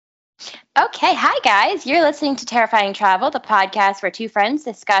Okay, hi guys. You're listening to Terrifying Travel, the podcast where two friends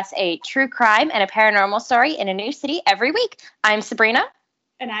discuss a true crime and a paranormal story in a new city every week. I'm Sabrina.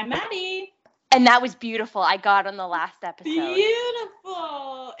 And I'm Maddie. And that was beautiful. I got on the last episode.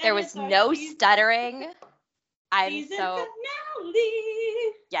 Beautiful. There was no stuttering. Season finale.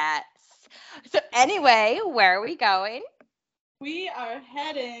 Yes. So anyway, where are we going? We are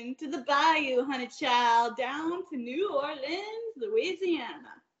heading to the bayou, honey child, down to New Orleans,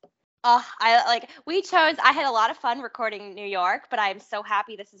 Louisiana. Oh, I had a lot of fun recording New York, but I'm so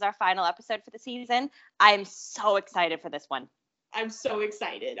happy this is our final episode for the season. I'm so excited for this one. I'm so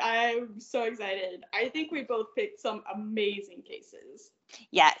excited. I think we both picked some amazing cases.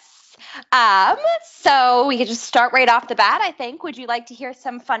 Yes. So we could just start right off the bat, I think. Would you like to hear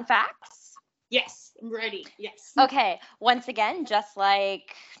some fun facts? Yes, I'm ready. Yes. Okay. Once again, just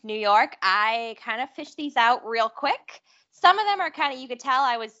like New York, I kind of fished these out real quick. Some of them are kind of, you could tell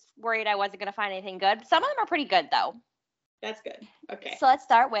I was worried I wasn't going to find anything good. Some of them are pretty good, though. That's good. Okay. So let's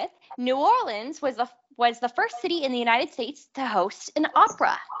start with New Orleans was the first city in the United States to host an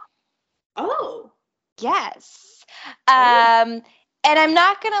opera. Oh. Yes. And I'm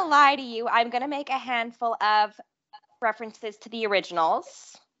not going to lie to you. I'm going to make a handful of references to the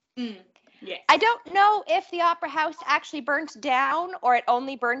originals. Yes. I don't know if the opera house actually burnt down or it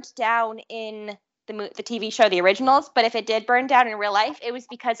only burnt down in the TV show, The Originals, but if it did burn down in real life, it was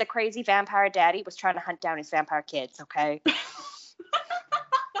because a crazy vampire daddy was trying to hunt down his vampire kids, okay?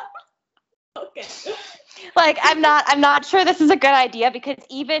 Okay. Like, I'm not sure this is a good idea because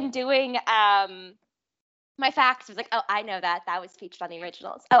even doing my facts was like, oh, I know that. That was featured on The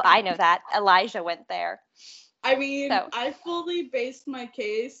Originals. Oh, I know that. Elijah went there. I mean, I fully based my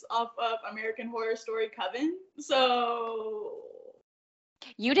case off of American Horror Story Coven, so...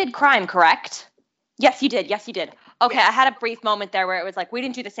 You did crime, correct? Yes, you did. Okay, yes. I had a brief moment there where it was like, we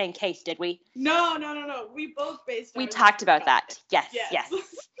didn't do the same case, did we? No. We both based We talked about that. Yes.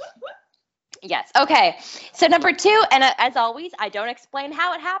 Yes. Okay. So number 2, and as always, I don't explain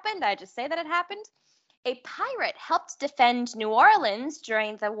how it happened. I just say that it happened. A pirate helped defend New Orleans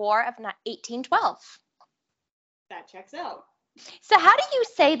during the War of 1812. That checks out. So how do you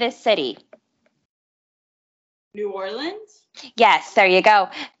say this city? New Orleans? Yes, there you go.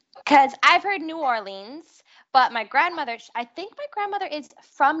 Because I've heard New Orleans, but I think my grandmother is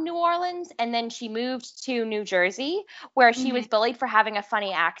from New Orleans, and then she moved to New Jersey, where she was bullied for having a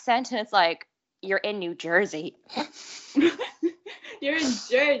funny accent, and it's like, you're in New Jersey. You're in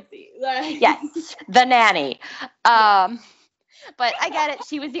Jersey. Yes, the nanny. But I get it.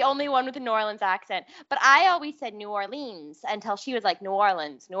 She was the only one with a New Orleans accent. But I always said New Orleans until she was like, New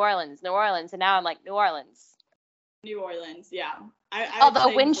Orleans. And now I'm like, New Orleans. New Orleans, yeah.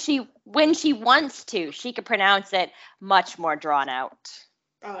 Although when she wants to, she could pronounce it much more drawn out.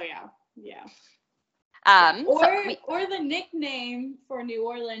 Oh, yeah. Or the nickname for New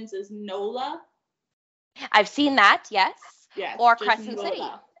Orleans is NOLA. I've seen that, yes. Yes. Or Crescent NOLA. City.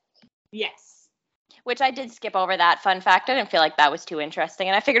 Yes. Which I did skip over that fun fact. I didn't feel like that was too interesting,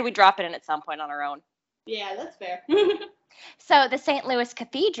 and I figured we'd drop it in at some point on our own. Yeah, that's fair. So the St. Louis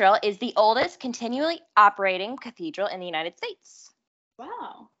Cathedral is the oldest continually operating cathedral in the United States.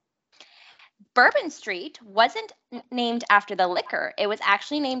 Wow. Bourbon Street wasn't named after the liquor. It was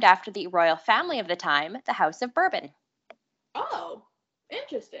actually named after the royal family of the time, the House of Bourbon. Oh,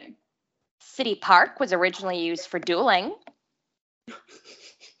 interesting. City Park was originally used for dueling,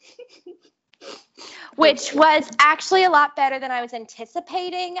 which was actually a lot better than I was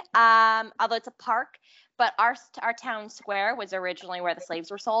anticipating, although it's a park. But our town square was originally where the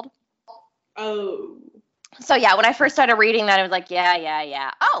slaves were sold. Oh. So, yeah, when I first started reading that, I was like,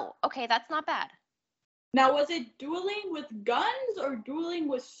 yeah. Oh, okay, that's not bad. Now, was it dueling with guns or dueling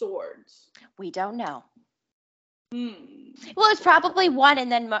with swords? We don't know. Well, it's probably one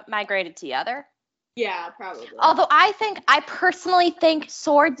and then migrated to the other. Yeah, probably. Although I personally think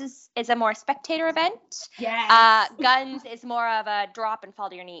swords is a more spectator event. Yes. Guns is more of a drop and fall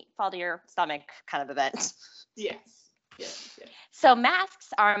to your stomach kind of event. Yes. So masks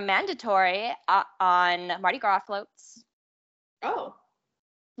are mandatory on Mardi Gras floats. Oh.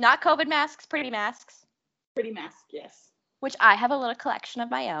 Not COVID masks, pretty masks. Pretty mask, yes. Which I have a little collection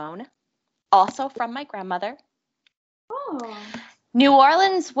of my own, also from my grandmother. Oh. New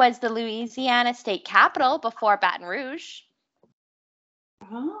Orleans was the Louisiana state capital before Baton Rouge.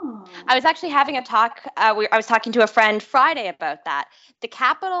 Oh. I was actually having a talk. I was talking to a friend Friday about that. The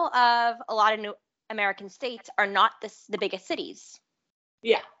capital of a lot of American states are not the biggest cities.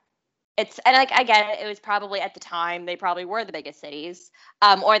 Yeah. I get it. It was probably at the time they probably were the biggest cities,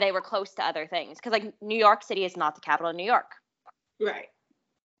 or they were close to other things. Because like New York City is not the capital of New York. Right.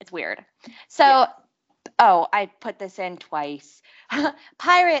 is weird. So, I put this in twice.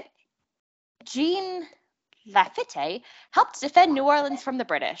 Pirate Jean Lafitte helped defend New Orleans from the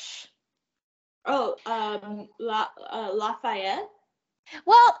British. Oh, Lafayette?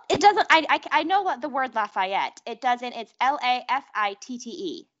 Well, it doesn't. I know what the word Lafayette. It doesn't. It's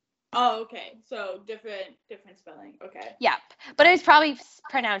Lafitte. Oh, okay. So different spelling. Okay. Yep. But it was probably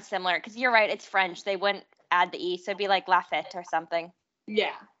pronounced similar because you're right. It's French. They wouldn't add the E, so it'd be like Lafite or something.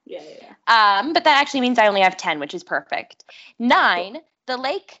 Yeah. But that actually means I only have 10, which is perfect. 9. The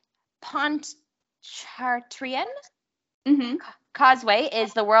Lake Pontchartrain Causeway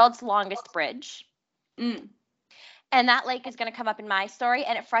is the world's longest bridge. Mm. And that lake is going to come up in my story,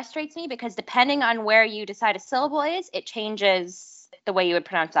 and it frustrates me because depending on where you decide a syllable is, it changes the way you would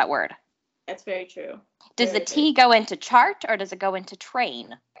pronounce that word. That's very true. Does the T go into chart or does it go into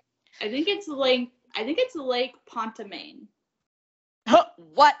train? I think it's Lake Pontamain.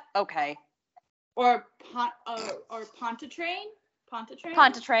 What? Okay. Or Pontchartrain?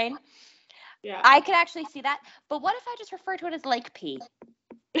 Pontchartrain. Yeah. I could actually see that, but what if I just refer to it as Lake P?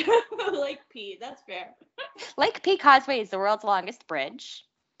 Lake P, that's fair. Lake P Causeway is the world's longest bridge.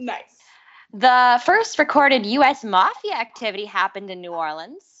 Nice. The first recorded U.S. mafia activity happened in New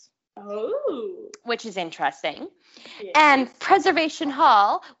Orleans. Oh. Which is interesting. Yes. And Preservation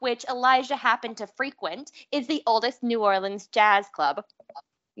Hall, which Elijah happened to frequent, is the oldest New Orleans jazz club.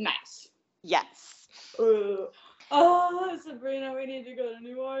 Nice. Yes. Ooh. Oh, Sabrina, we need to go to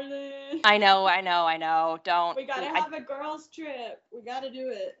New Orleans. I know. Don't. We gotta have a girls' trip. We gotta do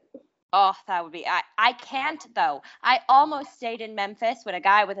it. Oh, that would be. I can't, though. I almost stayed in Memphis when a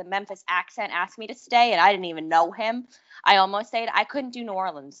guy with a Memphis accent asked me to stay, and I didn't even know him. I almost stayed. I couldn't do New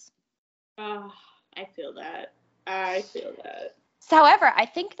Orleans. Oh, I feel that. So, however, I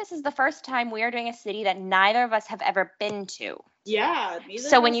think this is the first time we are doing a city that neither of us have ever been to. Yeah.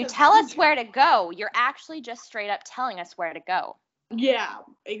 So when you tell us where to go, you're actually just straight up telling us where to go. Yeah,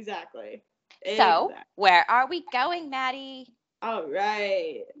 exactly. So, where are we going, Maddie? All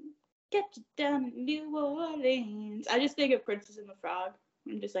right. Get you down in New Orleans. I just think of Princess and the Frog.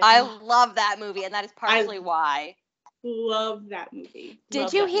 I'm just like, I love that movie, and that is partially why. Love that movie.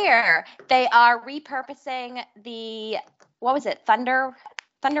 Did you hear they are repurposing the, what was it, Thunder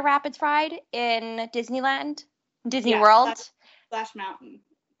Rapids ride in Disneyland? Disney World? Splash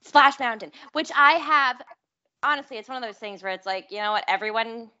Mountain. Which I have, honestly, it's one of those things where it's like, you know what,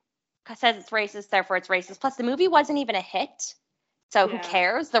 everyone says it's racist, therefore it's racist. Plus, the movie wasn't even a hit, so who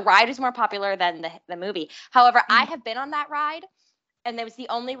cares? The ride is more popular than the movie. However, I have been on that ride, and it was the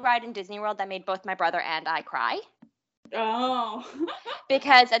only ride in Disney World that made both my brother and I cry. Oh.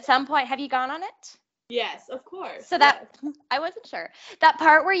 Because at some point, have you gone on it? Yes, of course. So I wasn't sure. That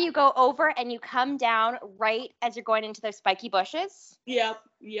part where you go over and you come down right as you're going into those spiky bushes. Yep.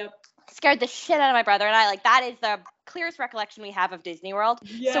 Scared the shit out of my brother and I. Like, that is the clearest recollection we have of Disney World.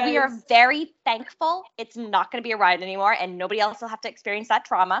 Yes. So we are very thankful it's not going to be a ride anymore and nobody else will have to experience that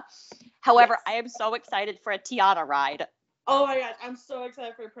trauma. However, I am so excited for a Tiana ride. Oh my gosh, I'm so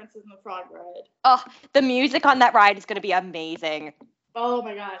excited for a Princess and the Frog ride. Oh, the music on that ride is going to be amazing. Oh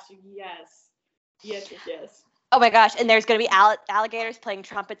my gosh, yes. Oh my gosh, and there's going to be alligators playing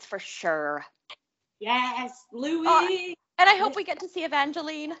trumpets for sure. Yes, Louis. Oh, and I hope we get to see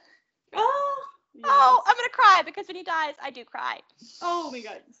Evangeline. Oh, yes. Oh, I'm going to cry because when he dies, I do cry. Oh my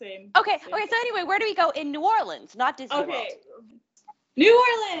god, same. Okay, so anyway, where do we go in New Orleans, not Disney World? New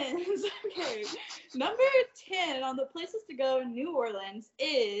Orleans. Okay. Number 10 on the places to go in New Orleans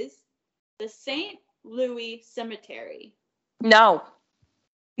is the St. Louis Cemetery. No.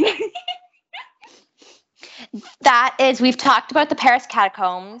 That is, we've talked about the Paris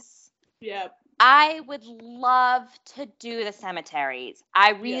catacombs. Yep. I would love to do the cemeteries.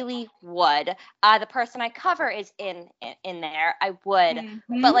 I really would. The person I cover is in there. I would.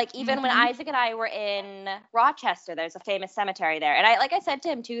 Mm-hmm. But like even when Isaac and I were in Rochester, there's a famous cemetery there. And I said to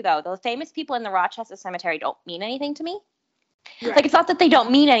him too, though, the famous people in the Rochester cemetery don't mean anything to me. Right. Like, it's not that they don't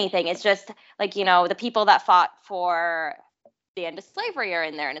mean anything. It's just like, you know, the people that fought for the end of slavery are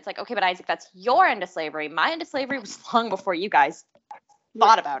in there. And it's like, okay, but Isaac, that's your end of slavery. My end of slavery was long before you guys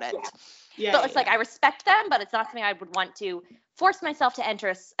thought about it. Yeah, but it's like, I respect them, but it's not something I would want to force myself to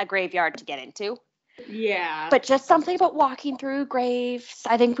enter a graveyard to get into. Yeah. But just something about walking through graves.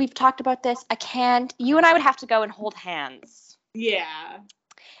 I think we've talked about this. I can't. You and I would have to go and hold hands. Yeah.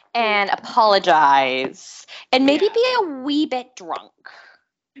 And apologize. And maybe be a wee bit drunk.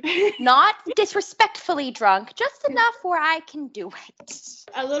 Not disrespectfully drunk, just enough where I can do it.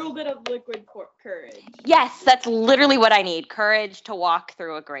 A little bit of liquid courage. Yes, that's literally what I need. Courage to walk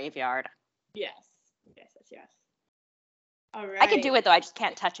through a graveyard. Yes. All I could right. do it, though. I just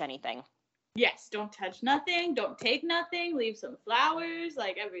can't touch anything. Yes, don't touch nothing. Don't take nothing. Leave some flowers,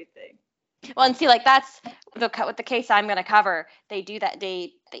 like everything. Well, and see, like, that's with the case I'm going to cover. They do that.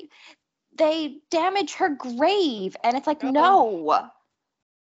 They damage her grave, and it's like, no.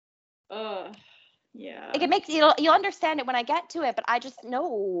 Yeah. Like, it makes you'll understand it when I get to it, but I just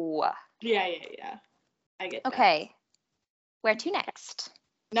no. Yeah. I get that. Okay, where to next?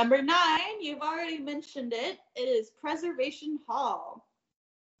 Number 9, you've already mentioned it. It is Preservation Hall.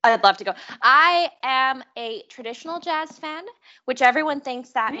 I'd love to go. I am a traditional jazz fan, which everyone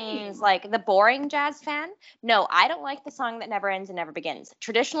thinks that means like the boring jazz fan. No, I don't like the song that never ends and never begins.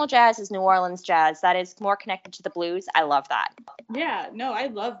 Traditional jazz is New Orleans jazz. That is more connected to the blues. I love that. Yeah, no, I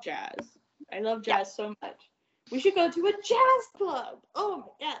love jazz. I love jazz so much. We should go to a jazz club. Oh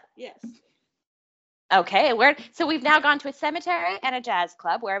my god, yes. Okay, so we've now gone to a cemetery and a jazz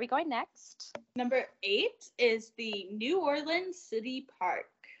club. Where are we going next? Number 8 is the New Orleans City Park.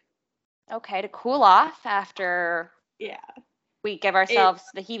 Okay, to cool off after we give ourselves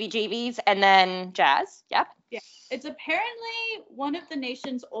the heebie-jeebies and then jazz. Yep. Yeah. It's apparently one of the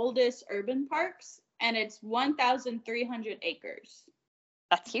nation's oldest urban parks, and it's 1,300 acres.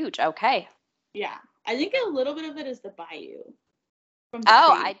 That's huge. Okay. Yeah. I think a little bit of it is the bayou.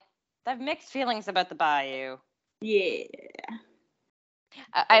 I have mixed feelings about the bayou. Yeah.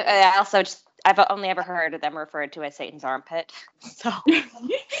 I also I've only ever heard of them referred to as Satan's armpit. So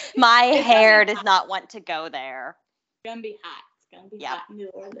my hair does not want to go there. It's gonna be hot. It's gonna be hot in New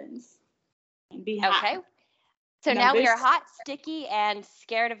Orleans. It's gonna be hot. Okay. So now we are hot, sticky, and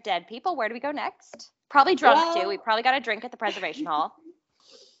scared of dead people. Where do we go next? Probably drunk too. We probably got a drink at the Preservation Hall.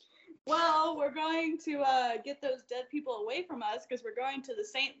 Well, we're going to get those dead people away from us because we're going to the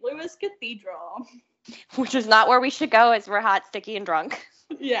St. Louis Cathedral. Which is not where we should go as we're hot, sticky, and drunk.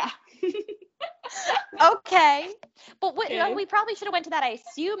 Yeah. Okay. But we probably should have went to that. I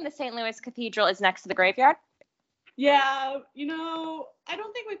assume the St. Louis Cathedral is next to the graveyard. Yeah, I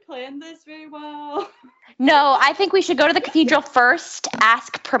don't think we planned this very well. No, I think we should go to the cathedral first,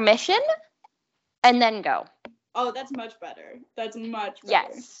 ask permission, and then go. Oh, that's much better. That's much better.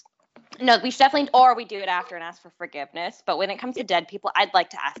 Yes. No, we should definitely, or we do it after and ask for forgiveness. But when it comes to dead people, I'd like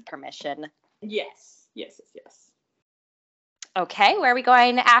to ask permission. Yes. Okay, where are we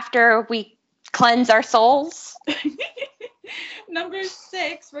going after we cleanse our souls? Number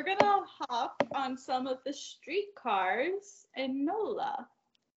 6, we're gonna hop on some of the streetcars in NOLA.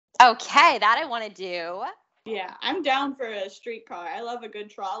 Okay, that I want to do. Yeah, I'm down for a streetcar. I love a good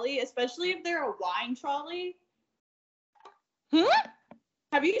trolley, especially if they're a wine trolley.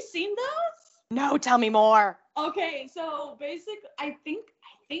 Have you seen those? No, tell me more. Okay, so basically, I think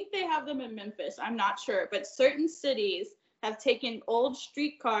they have them in Memphis. I'm not sure, but certain cities have taken old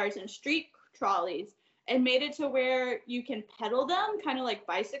streetcars and street trolleys and made it to where you can pedal them, kind of like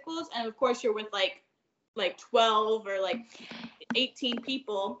bicycles. And of course, you're with like 12 or like 18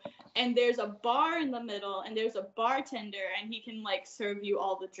 people, and there's a bar in the middle, and there's a bartender, and he can like serve you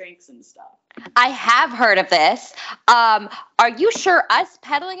all the drinks and stuff. I have heard of this. Are you sure us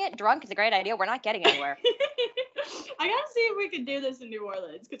pedaling it drunk is a great idea? We're not getting anywhere. I gotta see if we can do this in New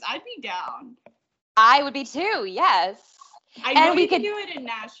Orleans, because I'd be down. I would be too, yes. I know we could do it in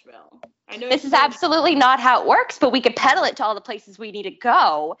Nashville. I know this is absolutely not how it works, but we could pedal it to all the places we need to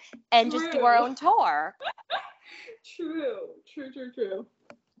go and just do our own tour. True.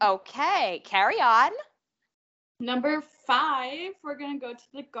 Okay, carry on. Number 5, we're going to go to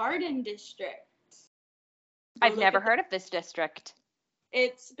the Garden District. I've never heard of this district.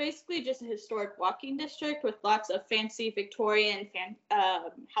 It's basically just a historic walking district with lots of fancy Victorian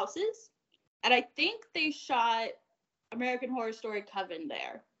houses. And I think they shot American Horror Story Coven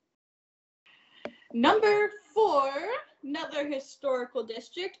there. Number 4, another historical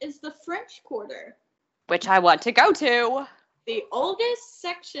district, is the French Quarter, which I want to go to. The oldest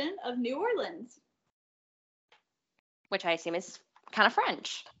section of New Orleans. Which I assume is kind of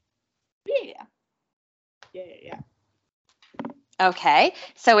French. Yeah. Okay,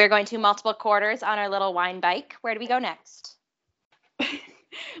 so we're going to multiple quarters on our little wine bike. Where do we go next?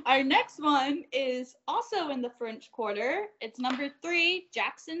 Our next one is also in the French Quarter. It's number 3,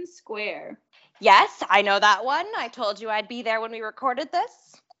 Jackson Square. Yes, I know that one. I told you I'd be there when we recorded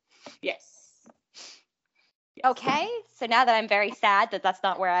this. Yes. Okay, so now that I'm very sad that that's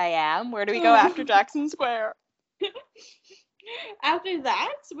not where I am, where do we go after Jackson Square? After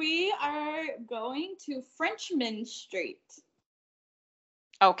that, we are going to Frenchman Street.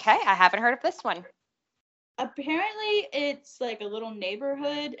 Okay, I haven't heard of this one. Apparently, it's like a little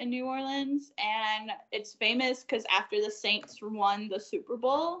neighborhood in New Orleans, and it's famous because after the Saints won the Super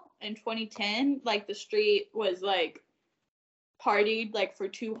Bowl in 2010, like the street was like partied like for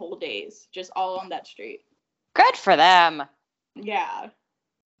 2 whole days, just all on that street. Good for them. Yeah.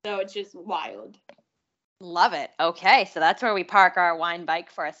 So it's just wild. Love it. Okay, so that's where we park our wine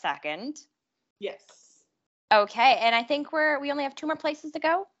bike for a second. Yes. Okay, and I think we only have 2 more places to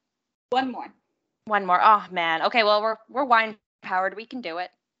go. One more. One more. Oh man. Okay, well we're wine powered. We can do it.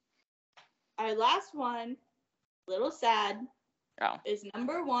 Our last one, a little sad, is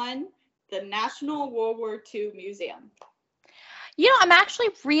number 1, the National World War II Museum. You know, I'm actually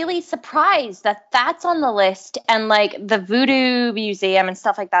really surprised that that's on the list and like the Voodoo Museum and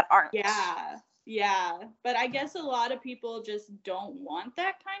stuff like that aren't. Yeah. But I guess a lot of people just don't want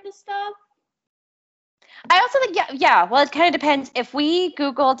that kind of stuff. I also think, yeah. Well, it kind of depends. If we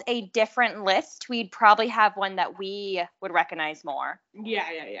Googled a different list, we'd probably have one that we would recognize more. Yeah,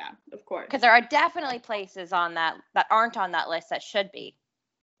 of course. Because there are definitely places on that aren't on that list that should be,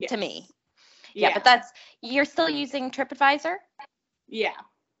 to me. Yeah, but you're still using TripAdvisor? Yeah.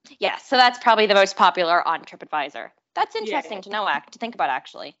 Yeah, so that's probably the most popular on TripAdvisor. That's interesting to know, to think about,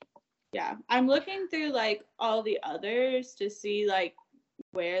 actually. Yeah, I'm looking through, like, all the others to see, like,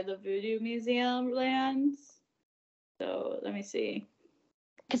 where the Voodoo Museum lands. So, let me see.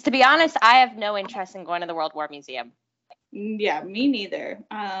 Because to be honest, I have no interest in going to the World War Museum. Yeah, me neither.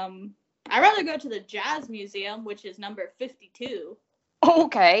 I'd rather go to the Jazz Museum, which is number 52.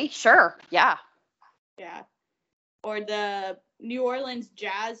 Okay, sure, yeah. Yeah. Or the New Orleans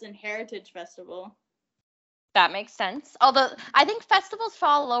Jazz and Heritage Festival. That makes sense. Although I think festivals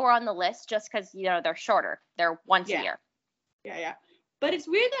fall lower on the list just because, you know, they're shorter. They're once a year. Yeah. But it's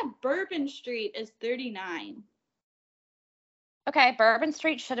weird that Bourbon Street is 39. Okay, Bourbon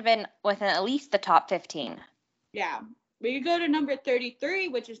Street should have been within at least the top 15. Yeah. We could go to number 33,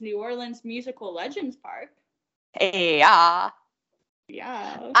 which is New Orleans Musical Legends Park. Yeah.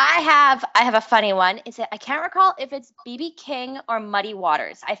 Yeah. I have a funny one. I can't recall if it's BB King or Muddy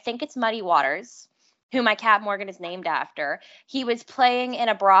Waters. I think it's Muddy Waters, who my cat Morgan is named after. He was playing in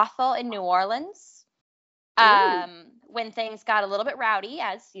a brothel in New Orleans when things got a little bit rowdy,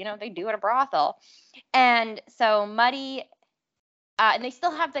 as, you know, they do at a brothel. And so Muddy, and they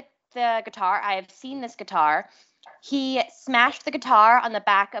still have the guitar. I have seen this guitar. He smashed the guitar on the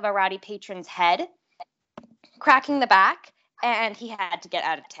back of a rowdy patron's head, cracking the back, and he had to get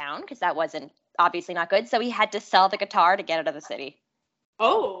out of town because that wasn't obviously not good. So he had to sell the guitar to get out of the city.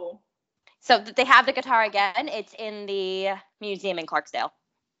 Oh. So they have the guitar again. It's in the museum in Clarksdale.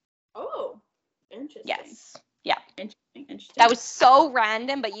 Oh, interesting. Yes. Yeah. Interesting. That was so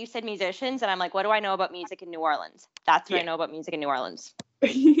random, but you said musicians, and I'm like, what do I know about music in New Orleans? That's what I know about music in New Orleans.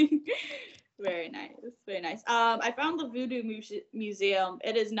 Very nice. Very nice. I found the Voodoo Museum.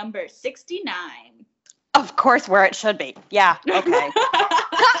 It is number 69. Of course, where it should be. Yeah. Okay. No,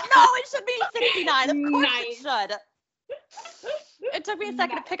 it should be 69. Of course it should. It took me a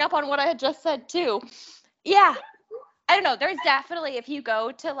second to pick up on what I had just said, too. Yeah. I don't know. There's definitely, if you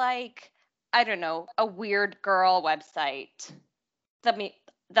go to, like, I don't know, a weird girl website,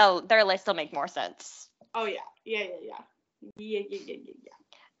 their list will make more sense. Oh, yeah. Yeah.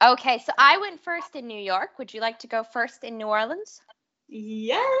 Okay, so I went first in New York. Would you like to go first in New Orleans?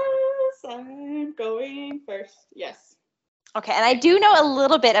 Yes, I'm going first. Yes. Okay, and I do know a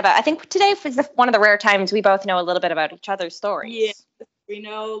little bit about, I think today was one of the rare times we both know a little bit about each other's stories. Yes, we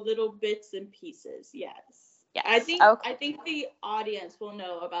know little bits and pieces, yes. Yes. I think the audience will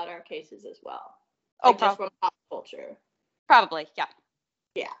know about our cases as well. Like just from pop culture. Probably, yeah.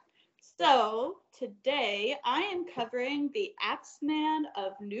 Yeah. So, today I am covering the Axeman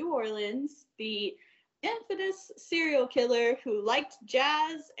of New Orleans, the infamous serial killer who liked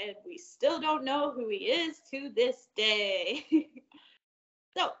jazz, and we still don't know who he is to this day.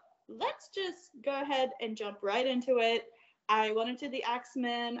 So, let's just go ahead and jump right into it. I went into the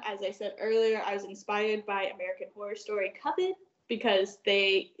Axeman, as I said earlier, I was inspired by American Horror Story Coven because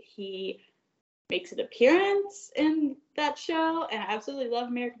he makes an appearance in that show, and I absolutely love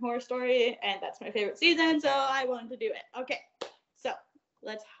American Horror Story, and that's my favorite season, so I wanted to do it. Okay, so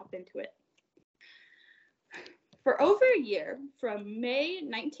let's hop into it. For over a year, from May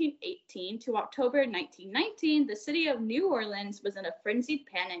 1918 to October 1919, the city of New Orleans was in a frenzied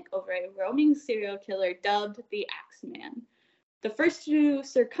panic over a roaming serial killer dubbed the Axeman. The first to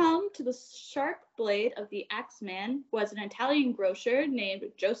succumb to the sharp blade of the Axeman was an Italian grocer named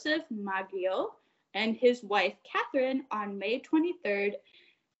Joseph Maggio and his wife Catherine on May 23rd,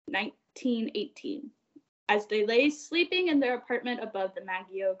 1918. As they lay sleeping in their apartment above the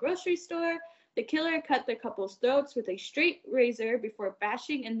Maggio grocery store, the killer cut the couple's throats with a straight razor before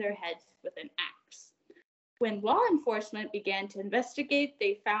bashing in their heads with an axe. When law enforcement began to investigate,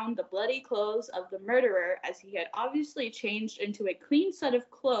 they found the bloody clothes of the murderer, as he had obviously changed into a clean set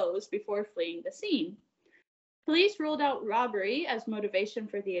of clothes before fleeing the scene. Police ruled out robbery as motivation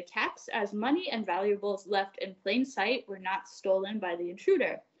for the attacks, as money and valuables left in plain sight were not stolen by the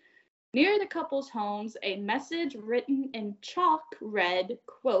intruder. Near the couple's homes, a message written in chalk read,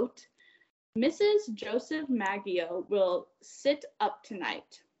 quote, "Mrs. Joseph Maggio will sit up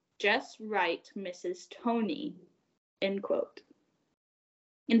tonight. Just right, Mrs. Tony," end quote.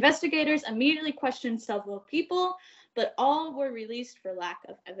 Investigators immediately questioned several people, but all were released for lack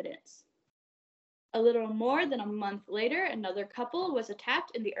of evidence. A little more than a month later, another couple was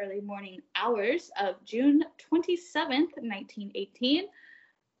attacked in the early morning hours of June 27th, 1918.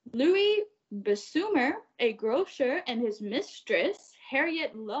 Louis Bessumer, a grocer, and his mistress,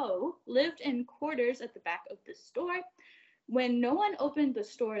 Harriet Lowe, lived in quarters at the back of the store. When no one opened the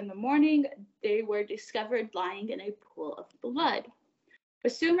store in the morning, they were discovered lying in a pool of blood.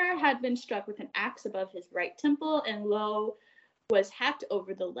 Bessumer had been struck with an axe above his right temple, and Lowe was hacked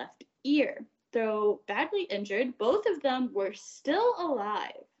over the left ear. Though badly injured, both of them were still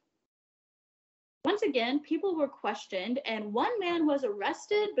alive. Once again, people were questioned, and one man was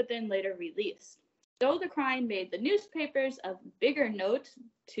arrested but then later released. Though the crime made the newspapers of bigger note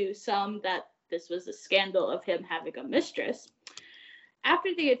to some that this was a scandal of him having a mistress.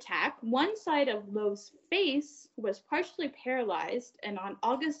 After the attack, one side of Lowe's face was partially paralyzed, and on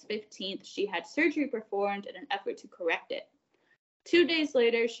August 15th, she had surgery performed in an effort to correct it. 2 days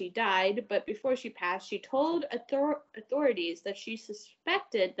later, she died, but before she passed, she told authorities that she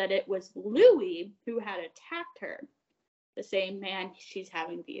suspected that it was Louis who had attacked her, the same man she's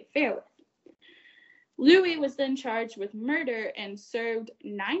having the affair with. Louis was then charged with murder and served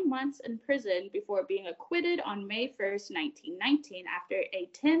 9 months in prison before being acquitted on May 1st, 1919, after a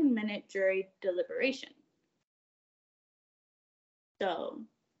 10-minute jury deliberation. So,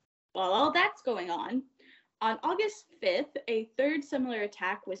 while all that's going on August 5th, a third similar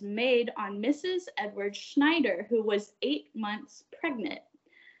attack was made on Mrs. Edward Schneider, who was 8 months pregnant.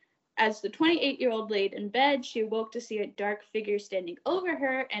 As the 28-year-old laid in bed, she awoke to see a dark figure standing over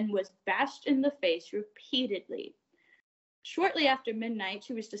her and was bashed in the face repeatedly. Shortly after midnight,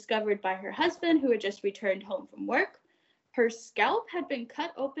 she was discovered by her husband, who had just returned home from work. Her scalp had been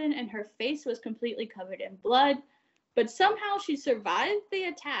cut open and her face was completely covered in blood, but somehow she survived the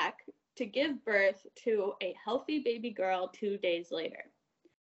attack to give birth to a healthy baby girl 2 days later.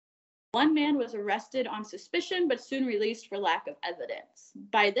 One man was arrested on suspicion, but soon released for lack of evidence.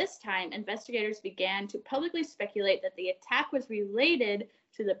 By this time, investigators began to publicly speculate that the attack was related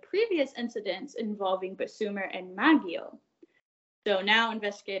to the previous incidents involving Bessumer and Maggio. So now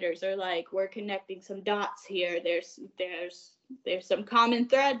investigators are like, we're connecting some dots here. There's some common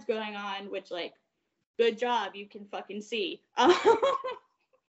threads going on, which, like, good job, you can fucking see.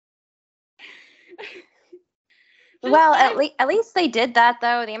 Well, at least they did that,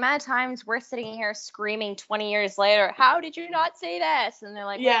 though. The amount of times we're sitting here screaming 20 years later, how did you not say this? And they're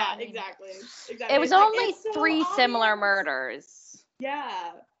like, yeah, well, I mean, exactly. It was like, only so 3 obvious. similar murders.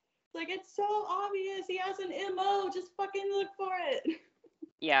 Yeah. Like, it's so obvious. He has an MO. Just fucking look for it.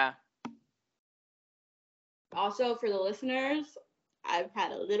 Yeah. Also, for the listeners, I've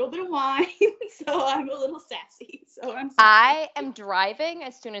had a little bit of wine, so I'm a little sassy. I am driving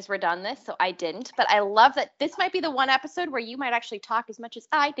as soon as we're done this, so I didn't. But I love that this might be the one episode where you might actually talk as much as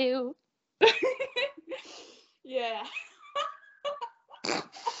I do. Yeah.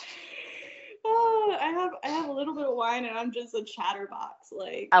 Oh, I have a little bit of wine, and I'm just a chatterbox.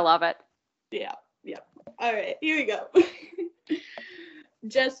 Like, I love it. Yeah. All right, here we go.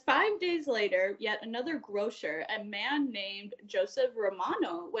 Just 5 days later, yet another grocer, a man named Joseph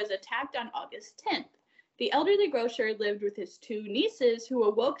Romano, was attacked on August 10th. The elderly grocer lived with his 2 nieces, who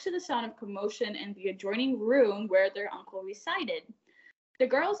awoke to the sound of commotion in the adjoining room where their uncle resided. The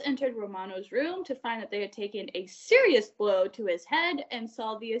girls entered Romano's room to find that they had taken a serious blow to his head and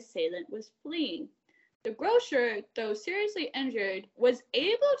saw the assailant was fleeing. The grocer, though seriously injured, was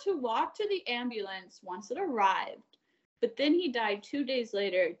able to walk to the ambulance once it arrived. But then he died 2 days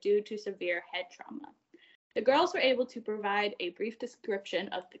later due to severe head trauma. The girls were able to provide a brief description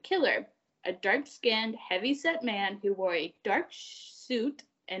of the killer, a dark-skinned, heavy-set man who wore a dark suit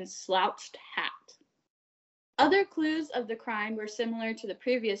and slouched hat. Other clues of the crime were similar to the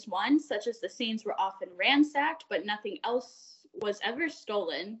previous ones, such as the scenes were often ransacked, but nothing else was ever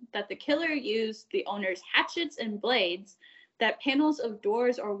stolen, that the killer used the owner's hatchets and blades, that panels of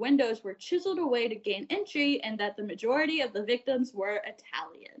doors or windows were chiseled away to gain entry, and that the majority of the victims were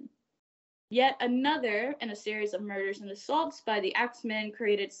Italian. Yet another in a series of murders and assaults by the Axemen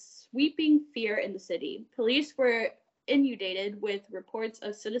created sweeping fear in the city. Police were inundated with reports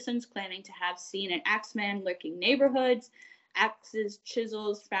of citizens claiming to have seen an Axeman lurking neighborhoods, axes,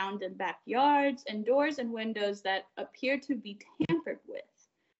 chisels found in backyards, and doors and windows that appeared to be tampered with.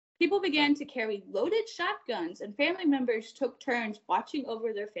 People began to carry loaded shotguns, and family members took turns watching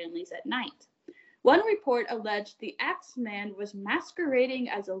over their families at night. One report alleged the Axeman was masquerading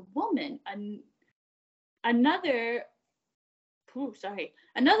as a woman. Another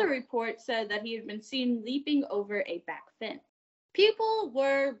report said that he had been seen leaping over a back fence. People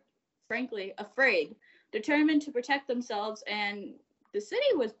were, frankly, afraid, determined to protect themselves, and the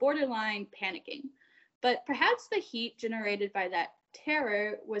city was borderline panicking. But perhaps the heat generated by that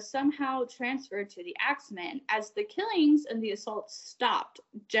terror was somehow transferred to the Axemen, as the killings and the assaults stopped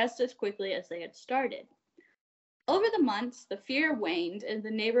just as quickly as they had started. Over the months, the fear waned and the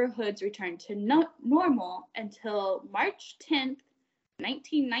neighborhoods returned to normal until March 10th,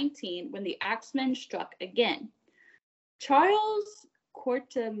 1919, when the Axemen struck again. Charles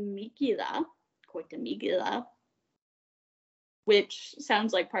Cortemigila, which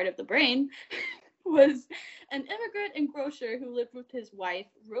sounds like part of the brain, was an immigrant and grocer who lived with his wife,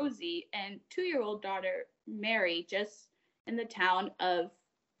 Rosie, and 2-year-old daughter, Mary, just in the town of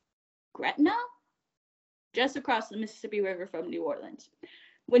Gretna, just across the Mississippi River from New Orleans.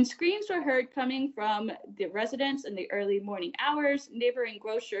 When screams were heard coming from the residents in the early morning hours, neighboring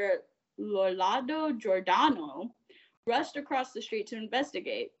grocer Lorlando Giordano rushed across the street to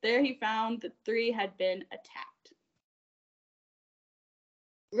investigate. There he found the three had been attacked.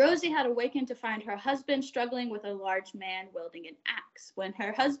 Rosie had awakened to find her husband struggling with a large man wielding an axe. When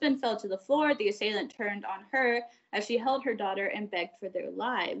her husband fell to the floor, the assailant turned on her as she held her daughter and begged for their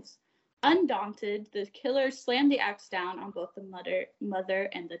lives. Undaunted, the killer slammed the axe down on both the mother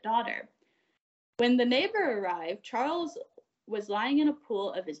and the daughter. When the neighbor arrived, Charles was lying in a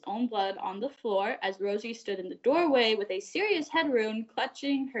pool of his own blood on the floor as Rosie stood in the doorway with a serious head wound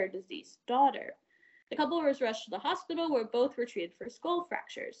clutching her deceased daughter. The couple was rushed to the hospital where both were treated for skull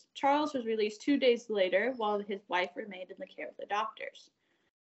fractures. Charles was released 2 days later while his wife remained in the care of the doctors.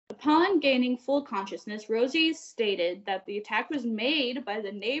 Upon gaining full consciousness, Rosie stated that the attack was made by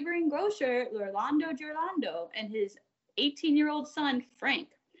the neighboring grocer, Lorlando Giordano, and his 18-year-old son, Frank.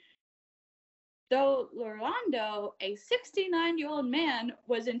 Though Lorlando, a 69-year-old man,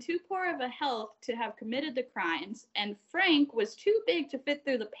 was in too poor of a health to have committed the crimes, and Frank was too big to fit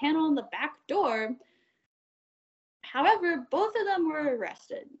through the panel in the back door. However, both of them were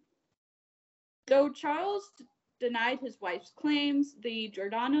arrested. Though Charles denied his wife's claims, the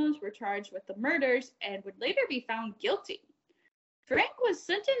Giordanos were charged with the murders and would later be found guilty. Frank was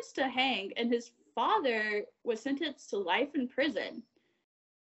sentenced to hang, and his father was sentenced to life in prison.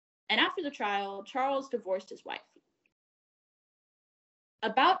 And after the trial, Charles divorced his wife.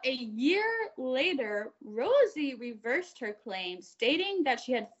 About a year later, Rosie reversed her claim, stating that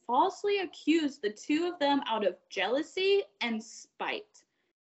she had falsely accused the two of them out of jealousy and spite.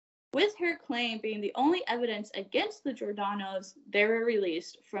 With her claim being the only evidence against the Giordanos, they were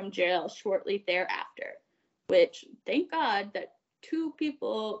released from jail shortly thereafter, which, thank God that two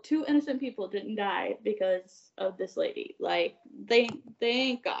innocent people didn't die because of this lady. Like,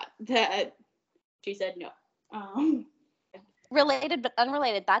 thank God that she said no. Related but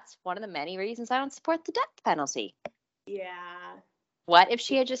unrelated, that's one of the many reasons I don't support the death penalty. Yeah. What if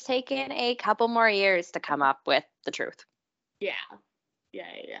she had just taken a couple more years to come up with the truth? Yeah.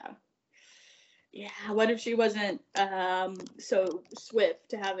 What if she wasn't so swift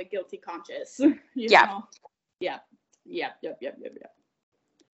to have a guilty conscience? You know? Yeah.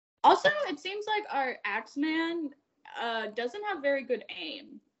 Also, it seems like our Axeman doesn't have very good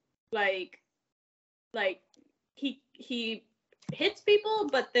aim. Like he hits people,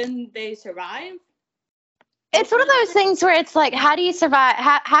 but then they survive. It's one of those things where it's like, how do you survive?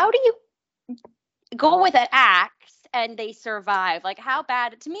 How do you go with an axe and they survive? Like, how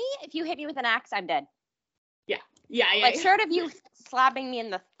bad? To me, if you hit me with an axe, I'm dead. Yeah. Like, short of you slapping me in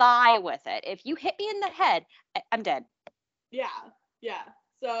the thigh with it, if you hit me in the head, I'm dead. Yeah.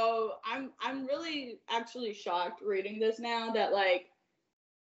 So I'm really actually shocked reading this now that like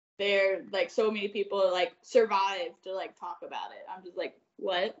there like so many people like survived to like talk about it. I'm just like,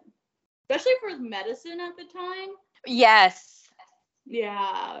 what? Especially for medicine at the time. Yes.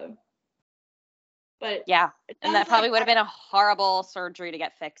 Yeah. But yeah, and that probably would have been a horrible surgery to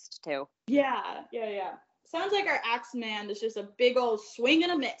get fixed too. Yeah. Sounds like our Axeman is just a big old swing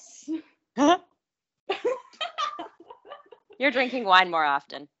and a miss. You're drinking wine more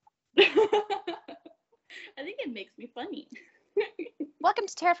often. I think it makes me funny. Welcome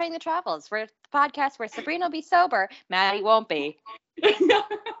to Terrifying the Travels. We're the podcast where Sabrina will be sober, Maddie won't be.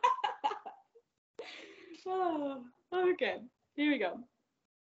 Oh, okay, here we go.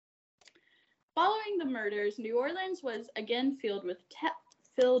 Following the murders, New Orleans was again filled with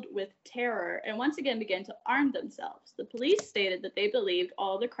terror and once again began to arm themselves. The police stated that they believed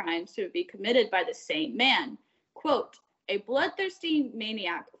all the crimes to be committed by the same man. Quote, a bloodthirsty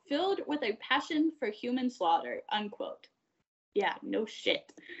maniac filled with a passion for human slaughter, unquote. Yeah, no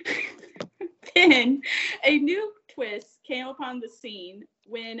shit. Then a new twist came upon the scene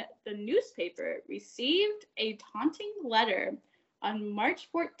when the newspaper received a taunting letter on March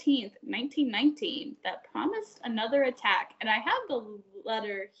 14th, 1919, that promised another attack. And I have the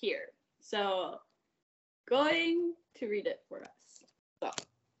letter here. So, going to read it for us. So,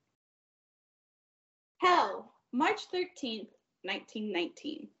 hell, March 13th,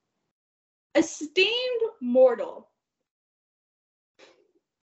 1919. Esteemed mortal,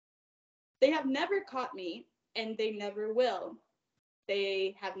 they have never caught me, and they never will.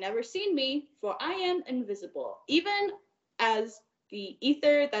 They have never seen me, for I am invisible, even as the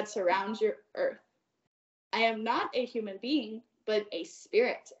ether that surrounds your earth. I am not a human being, but a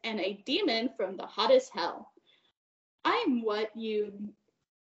spirit and a demon from the hottest hell. I am what you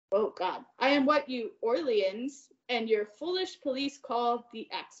Orleans and your foolish police call the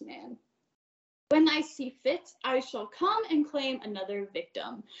Axeman. When I see fit, I shall come and claim another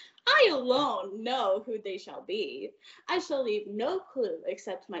victim. I alone know who they shall be. I shall leave no clue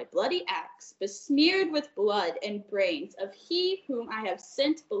except my bloody axe, besmeared with blood and brains of he whom I have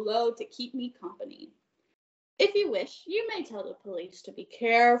sent below to keep me company. If you wish, you may tell the police to be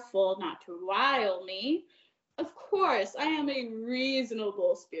careful not to rile me. Of course, I am a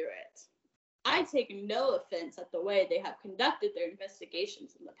reasonable spirit. I take no offense at the way they have conducted their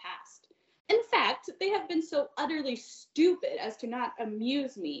investigations in the past. In fact, they have been so utterly stupid as to not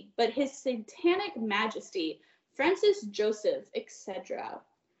amuse me, but His Satanic Majesty, Francis Joseph, etc.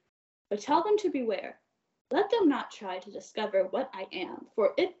 But tell them to beware. Let them not try to discover what I am,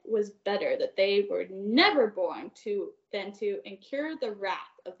 for it was better that they were never born than to incur the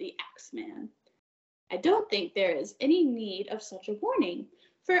wrath of the Axeman. I don't think there is any need of such a warning,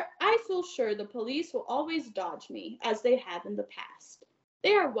 for I feel sure the police will always dodge me, as they have in the past.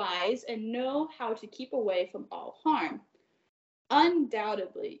 They are wise and know how to keep away from all harm.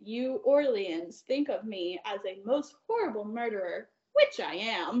 Undoubtedly, you Orleans think of me as a most horrible murderer, which I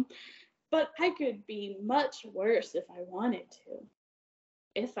am, but I could be much worse if I wanted to.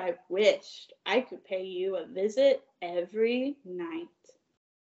 If I wished, I could pay you a visit every night.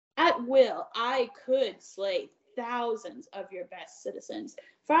 At will, I could slay thousands of your best citizens,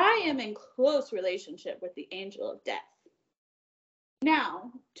 for I am in close relationship with the angel of death.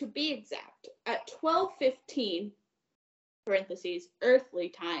 Now, to be exact, at 12:15, parentheses, earthly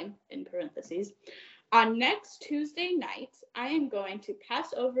time, in parentheses, on next Tuesday night, I am going to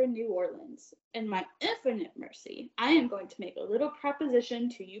pass over New Orleans. In my infinite mercy, I am going to make a little proposition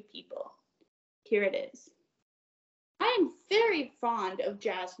to you people. Here it is. I am very fond of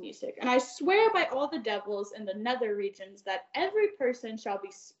jazz music, and I swear by all the devils in the nether regions that every person shall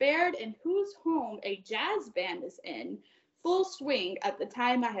be spared in whose home a jazz band is in full swing at the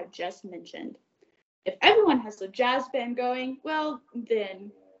time I have just mentioned. If everyone has a jazz band going, well,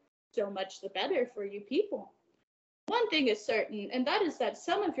 then so much the better for you people. One thing is certain, and that is that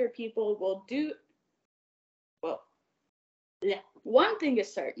some of your people will do, one thing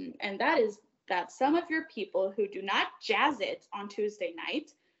is certain, and that is that some of your people who do not jazz it on Tuesday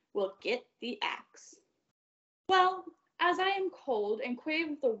night will get the axe. Well, as I am cold and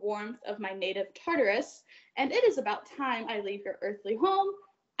crave the warmth of my native Tartarus, and it is about time I leave your earthly home,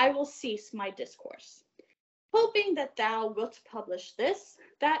 I will cease my discourse. Hoping that thou wilt publish this,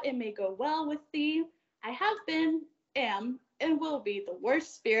 that it may go well with thee, I have been, am, and will be the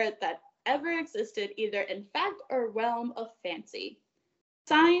worst spirit that ever existed, either in fact or realm of fancy.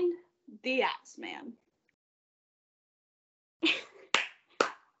 Signed, the Axeman.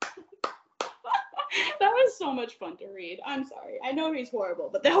 That was so much fun to read. I'm sorry. I know he's horrible,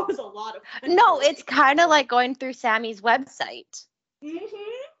 but that was a lot of fun. No, it's kind of like going through Sammy's website.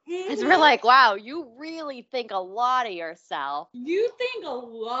 Because we're like, wow, you really think a lot of yourself. You think a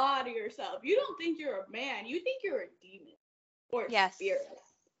lot of yourself. You don't think you're a man. You think you're a demon. Or a spirit.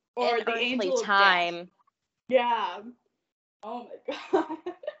 Or in the angel of time. Death. Yeah. Oh my god.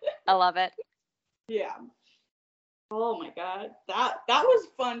 I love it. Yeah. Oh my god. That was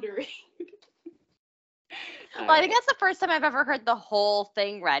fun to read. Well, I think that's the first time I've ever heard the whole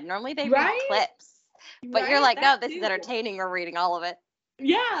thing read. Normally they read clips. But you're like, no, this is entertaining. We're reading all of it.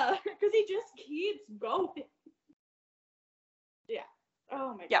 Yeah, because he just keeps going.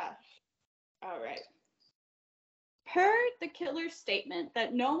 Oh my Yep. gosh. All right. Per the killer's statement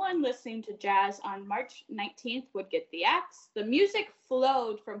that no one listening to jazz on March 19th would get the axe, the music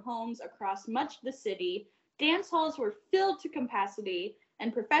flowed from homes across much of the city, dance halls were filled to capacity,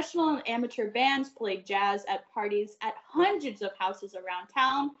 and professional and amateur bands played jazz at parties at hundreds of houses around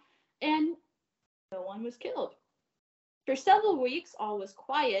town, and no one was killed. For several weeks, all was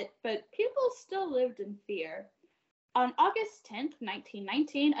quiet, but people still lived in fear. On August 10th,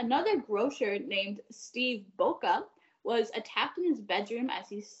 1919, another grocer named Steve Boca was attacked in his bedroom as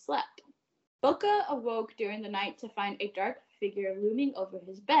he slept. Boca awoke during the night to find a dark figure looming over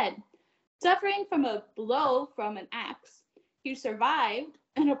his bed. Suffering from a blow from an axe, he survived,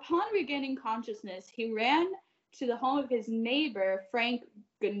 and upon regaining consciousness, he ran to the home of his neighbor, Frank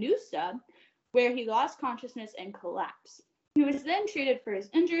Ganusa, where he lost consciousness and collapsed. He was then treated for his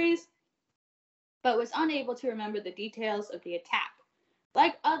injuries, but was unable to remember the details of the attack.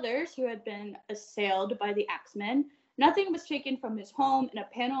 Like others who had been assailed by the axemen, nothing was taken from his home, and a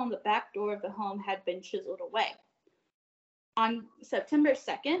panel on the back door of the home had been chiseled away. On September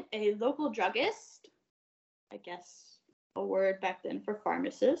 2nd, a local druggist, I guess a word back then for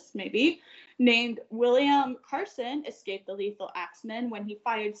pharmacist, maybe, named William Carson escaped the lethal axemen when he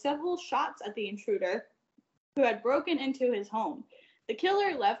fired several shots at the intruder who had broken into his home. The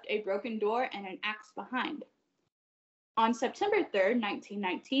killer left a broken door and an axe behind. On September 3rd,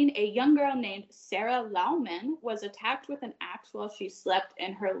 1919, a young girl named Sarah Lauman was attacked with an axe while she slept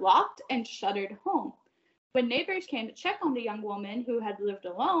in her locked and shuttered home. When neighbors came to check on the young woman who had lived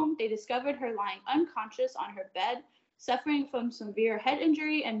alone, they discovered her lying unconscious on her bed, suffering from severe head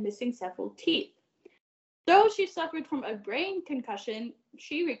injury and missing several teeth. Though she suffered from a brain concussion,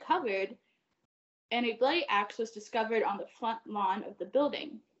 she recovered, and a bloody axe was discovered on the front lawn of the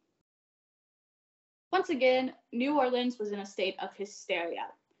building. Once again, New Orleans was in a state of hysteria,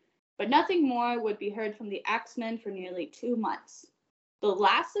 but nothing more would be heard from the axemen for nearly 2 months. The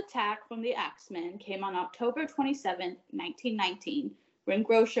last attack from the axemen came on October 27, 1919, when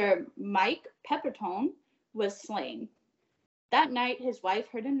grocer Mike Pepperton was slain. That night, his wife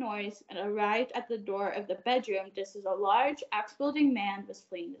heard a noise and arrived at the door of the bedroom just as a large axe-wielding man was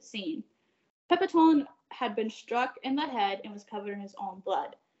fleeing the scene. Pepperton had been struck in the head and was covered in his own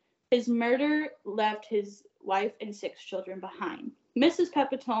blood. His murder left his wife and 6 children behind. Mrs.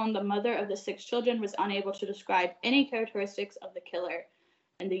 Pepperton, the mother of the 6 children, was unable to describe any characteristics of the killer,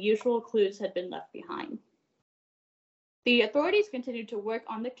 and the usual clues had been left behind. The authorities continued to work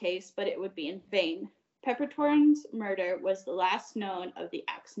on the case, but it would be in vain. Pepperton's murder was the last known of the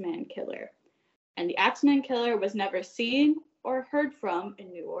Axeman killer, and the Axeman killer was never seen or heard from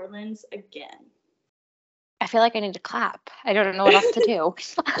in New Orleans again. I feel like I need to clap. I don't know what else to do.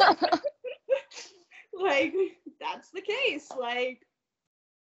 Like, that's the case. Like,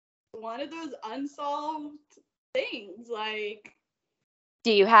 one of those unsolved things. Like,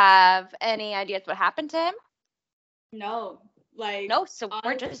 Do you have any ideas what happened to him? no. Like, No, so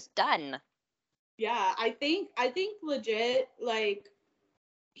we're just done. yeah, I think legit, like,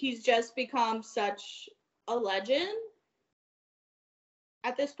 he's just become such a legend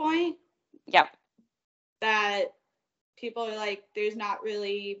at this point. Yep. That people are like, there's not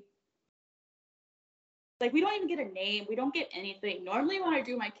really, like, we don't even get a name. We don't get anything. Normally when I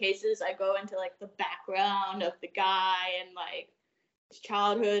do my cases, I go into, like, the background of the guy and, like, his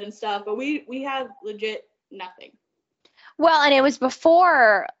childhood and stuff, but we have legit nothing. Well, and it was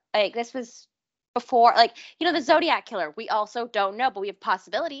before, like, this was before, like, the Zodiac killer. We also don't know, but we have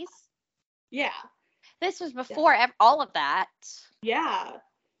possibilities. Yeah. This was before all of that. Yeah.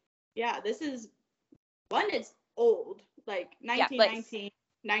 Yeah, this is, one, it's old, like 1919,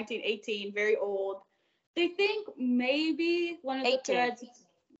 1918, very old. They think maybe one of 18. the threads.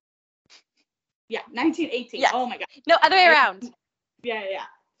 Yeah, 1918. Yes. Oh my god. No, other way around. Yeah.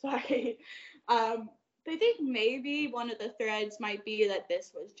 Sorry. They think maybe one of the threads might be that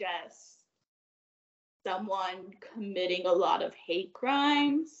this was just someone committing a lot of hate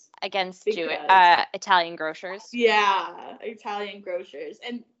crimes Against because, Italian grocers. Yeah, Italian grocers.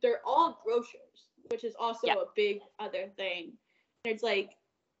 And they're all grocers, which is also a big other thing. And it's like,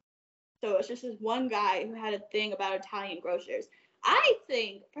 so it's just this one guy who had a thing about Italian grocers. I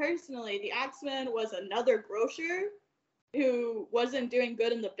think, personally, the Axeman was another grocer who wasn't doing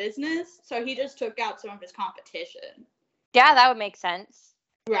good in the business, so he just took out some of his competition. Yeah, that would make sense.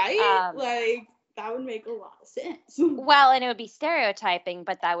 Right? Like, that would make a lot of sense. Well, and it would be stereotyping,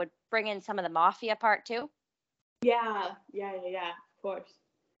 but that would bring in some of the mafia part, too. Yeah, of course.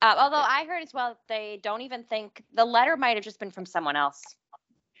 Although I heard as well, they don't even think, the letter might have just been from someone else.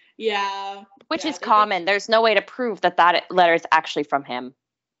 Yeah. Which Yeah. is common. There's no way to prove that letter is actually from him.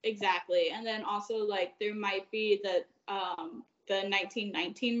 Exactly. And then also, like, there might be the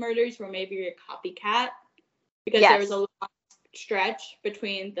 1919 murders where maybe you're a copycat, because there was a long stretch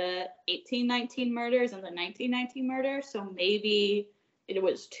between the 1819 murders and the 1919 murders. So maybe it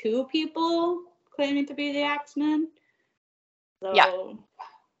was two people claiming to be the Axemen. So, yeah.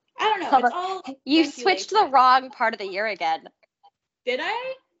 I don't know. It's all you switched to the wrong part of the year again. Did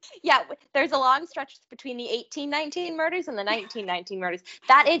I? Yeah, there's a long stretch between the 1819 murders and the 1919 murders.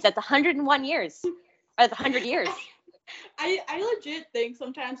 That's 101 years. Or 100 years. I legit think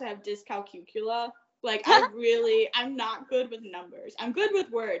sometimes I have dyscalculia. Like, I'm not good with numbers. I'm good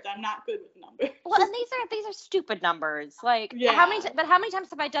with words. I'm not good with numbers. Well, and these are stupid numbers. Like, how many times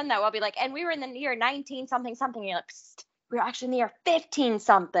have I done that? Where I'll be like, and we were in the year 19 something something. And you're like, psst, we were actually in the year 15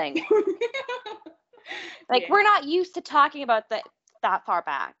 something. Like, we're not used to talking about that far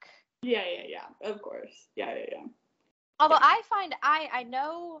back. Yeah. Of course. Yeah. Although I find I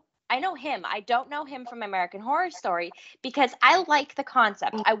know him. I don't know him from American Horror Story because I like the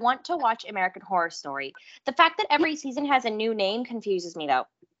concept. I want to watch American Horror Story. The fact that every season has a new name confuses me, though.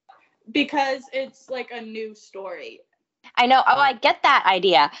 Because it's like a new story. I know. Oh, I get that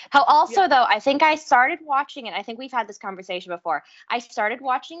idea. How also, though, I think I started watching it. I think we've had this conversation before. I started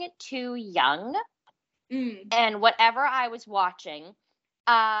watching it too young. And whatever I was watching,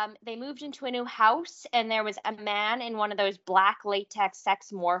 they moved into a new house, and there was a man in one of those black latex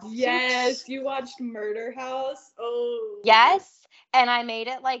sex morph suits. Yes, you watched Murder House? Oh. Yes, and I made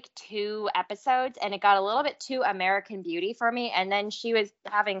it like 2 episodes, and it got a little bit too American Beauty for me, and then she was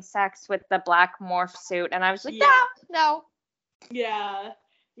having sex with the black morph suit, and I was like, no. Yeah,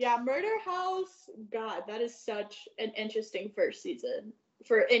 Murder House, God, that is such an interesting first season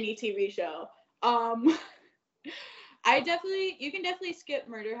for any TV show. You can definitely skip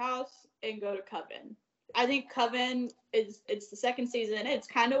Murder House and go to Coven. I think Coven it's the second season. It's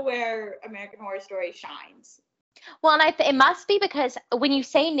kind of where American Horror Story shines. Well, and it must be because when you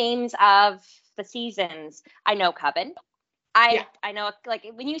say names of the seasons, I know Coven. I know, like,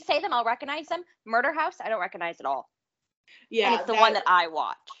 when you say them, I'll recognize them. Murder House, I don't recognize at all. Yeah, and it's the one that I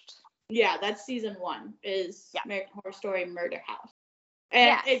watched. Yeah, that's season 1 is American Horror Story Murder House.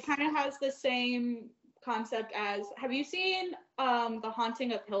 And it kind of has the same concept as, have you seen The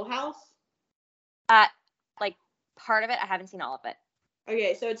Haunting of Hill House? Like, part of it. I haven't seen all of it.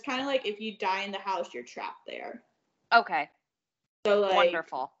 Okay, so it's kind of like if you die in the house, you're trapped there. Okay. So, like,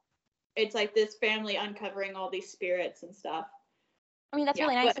 wonderful. It's like this family uncovering all these spirits and stuff. I mean, that's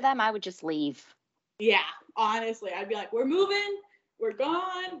really nice of them. I would just leave. Yeah, honestly, I'd be like, we're moving, we're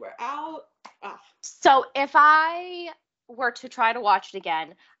gone, we're out. Ugh. So if I were to try to watch it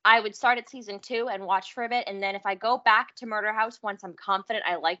again, I would start at season 2 and watch for a bit, and then if I go back to Murder House once I'm confident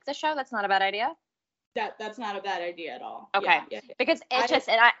I like the show, that's not a bad idea. That's not a bad idea at all. Okay, because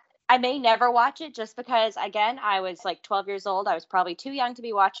I may never watch it just because, again, I was like 12 years old. I was probably too young to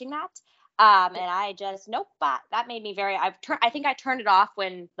be watching that. And I just, that made me I think I turned it off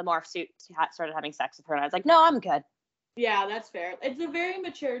when the morph suit started having sex with her, and I was like, no, I'm good. Yeah, that's fair. It's a very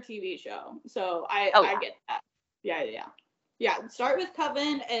mature TV show, so I get that. Yeah, start with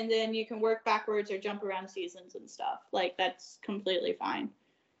Coven, and then you can work backwards or jump around seasons and stuff. Like, that's completely fine.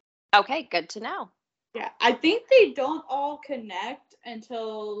 Okay, good to know. Yeah, I think they don't all connect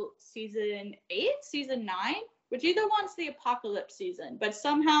until season 8, season 9, which either one's the apocalypse season, but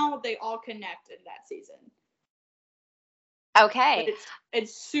somehow they all connect in that season. Okay. But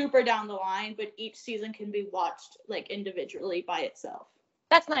it's super down the line, but each season can be watched like individually by itself.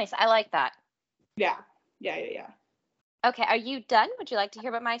 That's nice. I like that. Yeah. Okay, are you done? Would you like to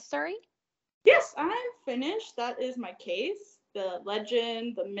hear about my story? Yes, I'm finished. That is my case. The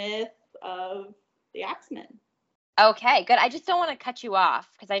legend, the myth of the Axemen. Okay, good. I just don't want to cut you off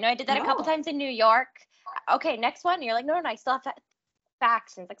because I know I did that a couple times in New York. Okay, next one. You're like, no, I still have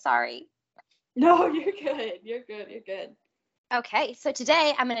facts. And it's like, sorry. No, you're good. You're good. Okay, so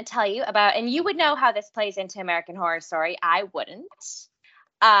today I'm going to tell you about, and you would know how this plays into American Horror Story. I wouldn't.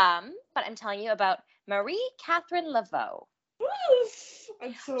 But I'm telling you about Marie Catherine Laveau.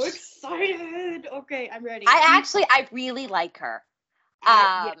 I'm so excited. Okay, I'm ready. I really like her.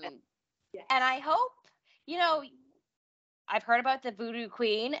 Yes. And I hope, I've heard about the Voodoo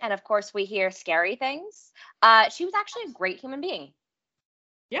Queen, and of course we hear scary things. She was actually a great human being.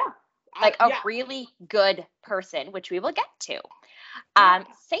 Yeah. Really good person, which we will get to.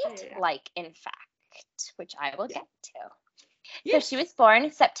 Saint-like, in fact, which I will get to. Yes. So she was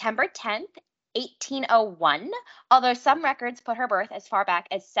born September 10th, 1801, although some records put her birth as far back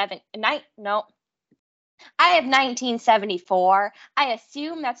as I have 1974. I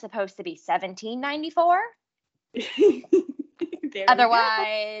assume that's supposed to be 1794. There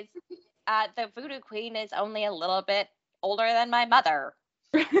Otherwise, the Voodoo Queen is only a little bit older than my mother,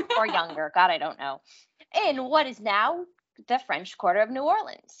 we go. or younger. God, I don't know. In what is now the French Quarter of New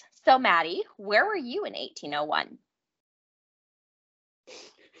Orleans. So, Maddie, where were you in 1801?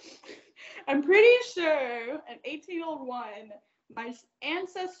 I'm pretty sure in 1801, my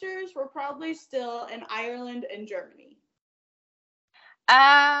ancestors were probably still in Ireland and Germany.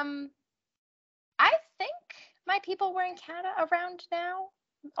 I think my people were in Canada around now,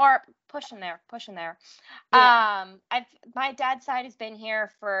 or pushing there. Yeah. My dad's side has been here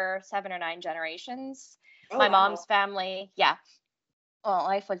for 7 or 9 generations. Oh, My wow. mom's family, yeah. Well,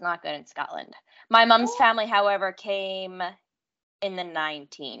 life was not good in Scotland. My mom's family, however, came in the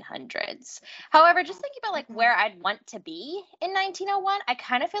 1900s. However, just thinking about like where I'd want to be in 1901, I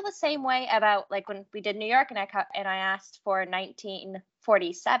kind of feel the same way about like when we did New York and I asked for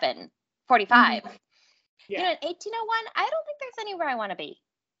 1947, 45. Yeah. You know, in 1801, I don't think there's anywhere I want to be.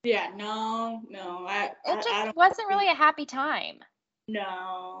 Yeah, no. It just I don't wasn't really a happy time.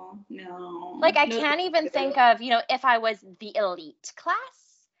 No. Like I No, can't even think of, if I was the elite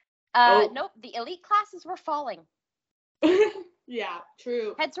class. Nope, the elite classes were falling. Yeah,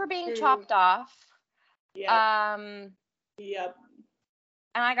 true. Heads were being chopped off. Yeah. Yep.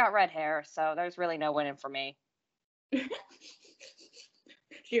 And I got red hair, so there's really no winning for me.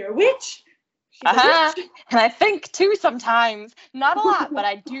 You're a witch. She's a witch. And I think too sometimes. Not a lot, but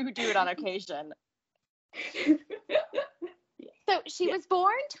I do it on occasion. So she was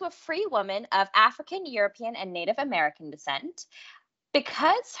born to a free woman of African, European, and Native American descent.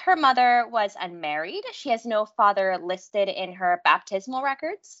 Because her mother was unmarried, she has no father listed in her baptismal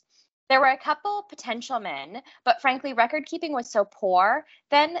records. There were a couple potential men, but frankly, record keeping was so poor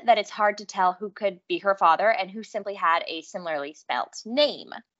then that it's hard to tell who could be her father and who simply had a similarly spelt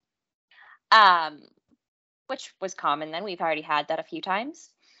name. Which was common then. We've already had that a few times.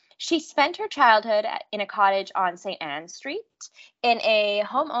 She spent her childhood in a cottage on St. Anne Street in a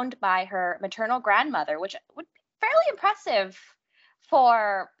home owned by her maternal grandmother, which would be fairly impressive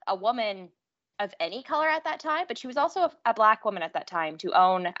for a woman of any color at that time, but she was also a Black woman at that time to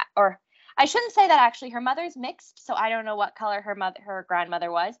own, or I shouldn't say that actually. Her mother's mixed, so I don't know what color her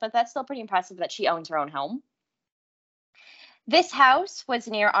grandmother was, but that's still pretty impressive that she owns her own home. This house was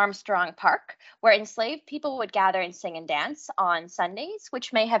near Armstrong Park, where enslaved people would gather and sing and dance on Sundays,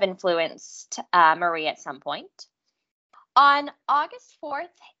 which may have influenced Marie at some point. On August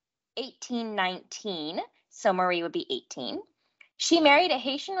 4th, 1819, so Marie would be 18, she married a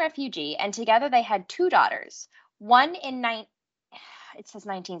Haitian refugee, and together they had 2 daughters. One in it says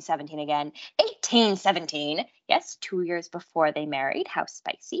 1917 again. 1817. Yes, 2 years before they married. How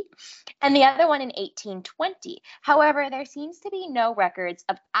spicy. And the other one in 1820. However, there seems to be no records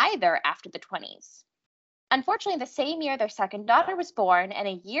of either after the 20s. Unfortunately, the same year their second daughter was born, and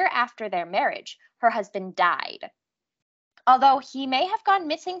a year after their marriage, her husband died. Although he may have gone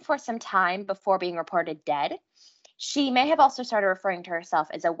missing for some time before being reported dead, she may have also started referring to herself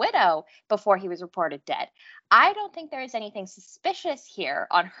as a widow before he was reported dead. I don't think there is anything suspicious here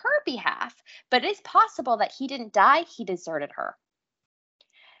on her behalf, but it is possible that he didn't die, he deserted her.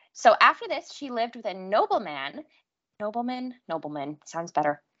 So after this, she lived with a nobleman, sounds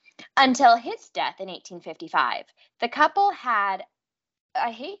better, until his death in 1855. The couple had,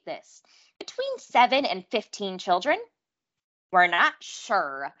 I hate this, between 7 and 15 children. We're not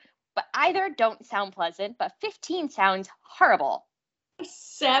sure, but either don't sound pleasant, but 15 sounds horrible.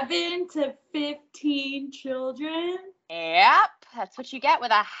 7 to 15 children? Yep, that's what you get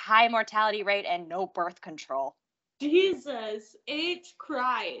with a high mortality rate and no birth control. Jesus H.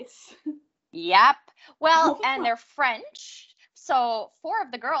 Christ. Yep. Well, and they're French, so 4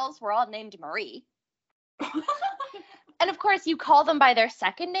 of the girls were all named Marie. And of course, you call them by their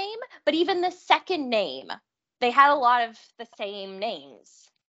second name, but even the second name, they had a lot of the same names.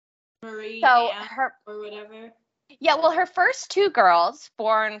 Marie, so Anne, or whatever. Yeah, well, her first 2 girls,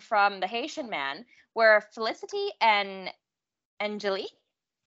 born from the Haitian man, were Felicity and Angélie.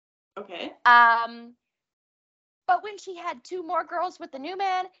 Okay. But when she had 2 more girls with the new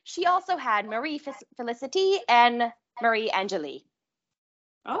man, she also had Marie Felicity and Marie Angélie.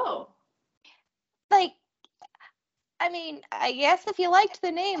 Oh. Like, I mean, I guess if you liked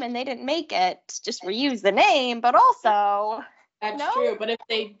the name and they didn't make it, just reuse the name, but also... That's true, but if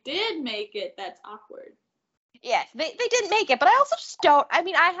they did make it, that's awkward. Yes, they didn't make it, but I also just don't... I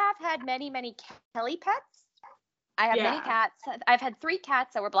mean, I have had many, many Kelly pets. I have many cats. I've had 3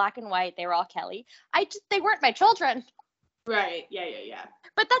 cats that were black and white. They were all Kelly. They weren't my children. Right. Yeah.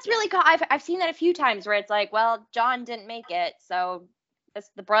 But that's really cool. I've seen that a few times where it's like, well, John didn't make it, so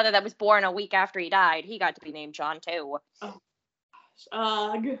the brother that was born a week after he died, he got to be named John too. Oh,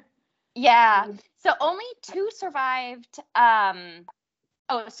 ugh. Yeah. So only two survived.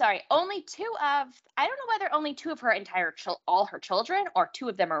 Oh, sorry. Only two of. I don't know whether only two of her all her children, or two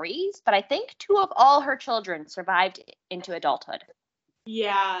of the Maries, but I think two of all her children survived into adulthood.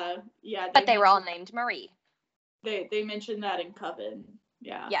 Yeah. But they were all named Marie. They mentioned that in Coven.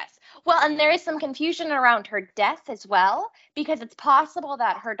 Yeah. Yes. Well, and there is some confusion around her death as well, because it's possible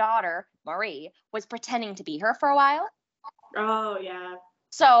that her daughter, Marie, was pretending to be her for a while. Oh, yeah.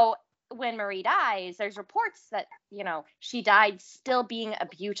 So when Marie dies, there's reports that, she died still being a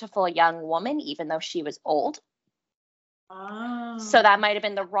beautiful young woman, even though she was old. Oh. So that might have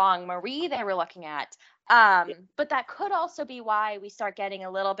been the wrong Marie they were looking at. But that could also be why we start getting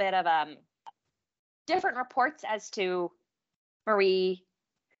a little bit of different reports as to Marie,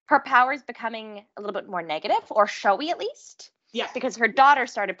 her powers becoming a little bit more negative, or showy at least. Yeah. Because her daughter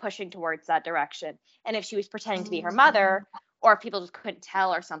started pushing towards that direction. And if she was pretending to be her mother, or if people just couldn't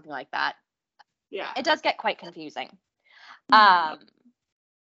tell or something like that. Yeah. It does get quite confusing. Mm-hmm.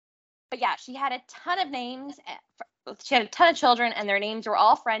 But yeah, she had a ton of names. She had a ton of children, and their names were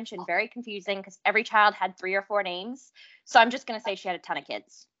all French and very confusing because every child had 3 or 4 names. So I'm just going to say she had a ton of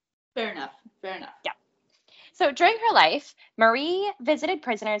kids. Fair enough. Yeah. So during her life, Marie visited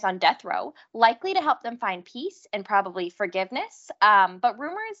prisoners on death row, likely to help them find peace and probably forgiveness. But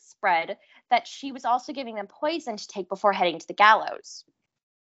rumors spread that she was also giving them poison to take before heading to the gallows.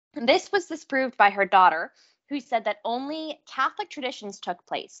 This was disproved by her daughter, who said that only Catholic traditions took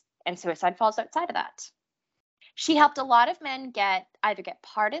place, and suicide falls outside of that. She helped a lot of men either get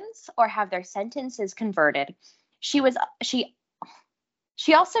pardons or have their sentences converted. She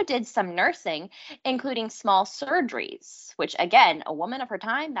also did some nursing, including small surgeries, which, again, a woman of her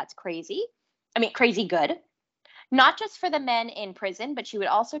time, that's crazy. I mean, crazy good. Not just for the men in prison, but she would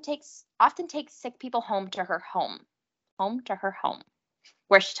also often take sick people home to her home,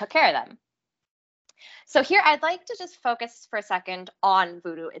 where she took care of them. So here, I'd like to just focus for a second on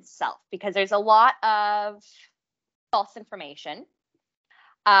voodoo itself, because there's a lot of false information.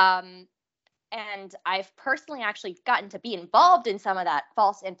 And I've personally actually gotten to be involved in some of that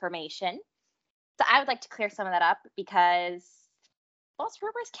false information. So I would like to clear some of that up, because false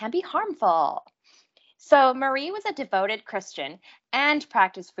rumors can be harmful. So Marie was a devoted Christian and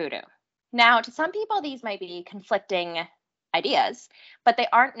practiced voodoo. Now, to some people, these might be conflicting ideas, but they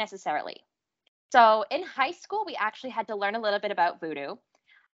aren't necessarily. So in high school, we actually had to learn a little bit about voodoo.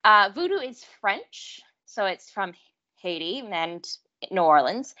 Voodoo is French, so it's from Haiti and New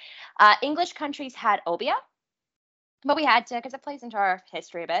Orleans. English countries had obia, but we had to, because it plays into our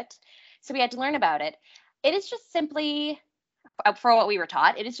history a bit. So we had to learn about it. It is just simply, for what we were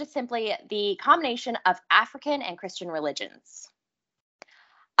taught, it is just simply the combination of African and Christian religions.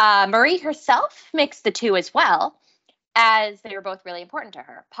 Marie herself mixed the two as well, as they were both really important to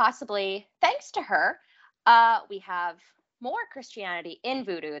her. Possibly thanks to her, we have more Christianity in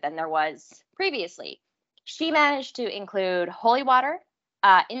voodoo than there was previously. She managed to include holy water,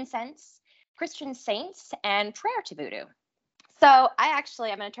 incense, Christian saints, and prayer to voodoo. So I'm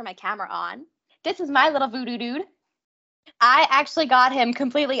going to turn my camera on. This is my little voodoo dude. I actually got him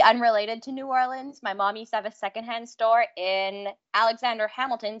completely unrelated to New Orleans. My mom used to have a secondhand store in Alexander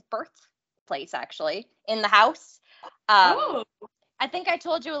Hamilton's birthplace, actually, in the house. I think I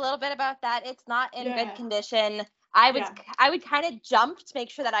told you a little bit about that. It's not in good condition. I would kind of jump to make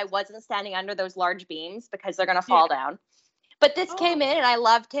sure that I wasn't standing under those large beams, because they're going to fall down. But this came in and I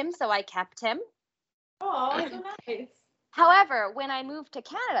loved him, so I kept him. Oh, so nice. However, when I moved to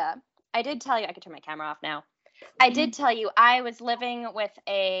Canada, I did tell you, I could turn my camera off now. I did tell you I was living with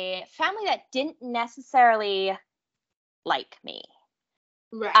a family that didn't necessarily like me.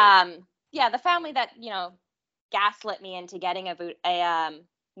 Right. Yeah, the family that, gaslit me into getting a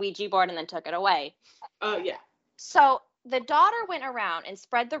Ouija board and then took it away. Oh, yeah. So the daughter went around and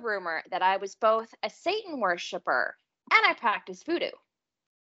spread the rumor that I was both a Satan worshiper and I practiced voodoo.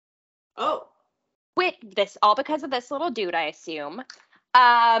 Oh. With this, all because of this little dude, I assume,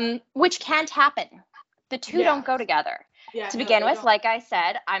 which can't happen. The two don't go together. Yeah, to begin with, like I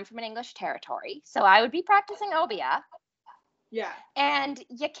said, I'm from an English territory, so I would be practicing obia. Yeah. And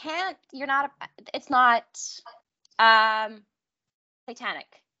it's not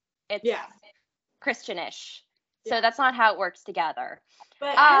satanic. It's Christianish. So that's not how it works together.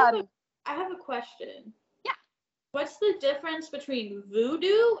 But I have a question. Yeah. What's the difference between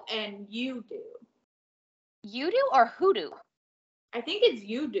voodoo and you-do? You-do or hoodoo? I think it's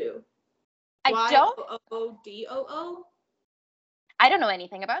you-do. I don't. Yoodoo. I don't know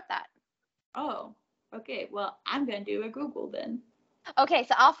anything about that. Oh, okay. Well, I'm going to do a Google then. Okay,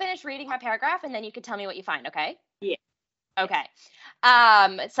 so I'll finish reading my paragraph and then you can tell me what you find, okay? Yeah. Okay.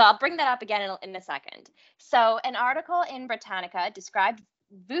 So I'll bring that up again in a second. So an article in Britannica described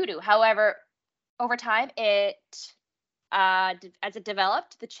voodoo. However, over time, as it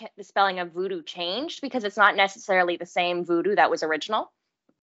developed, the spelling of voodoo changed because it's not necessarily the same voodoo that was original.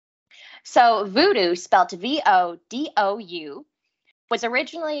 So voodoo, spelled Vodou, was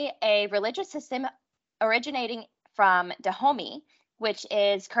originally a religious system originating from Dahomey, which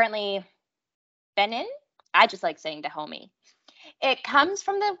is currently Benin. I just like saying Dahomey. It comes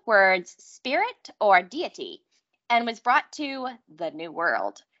from the words spirit or deity and was brought to the New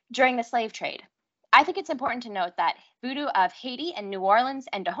World during the slave trade. I think it's important to note that voodoo of Haiti and New Orleans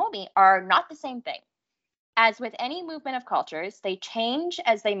and Dahomey are not the same thing. As with any movement of cultures, they change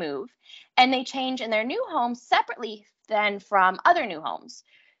as they move, and they change in their new homes separately than from other new homes.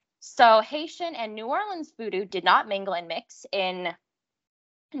 So Haitian and New Orleans voodoo did not mingle and mix in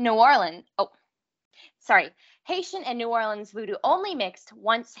New Orleans. Oh, sorry. Haitian and New Orleans voodoo only mixed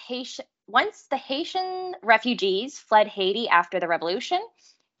once the Haitian refugees fled Haiti after the revolution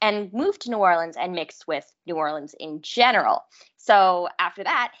and moved to New Orleans and mixed with New Orleans in general. So after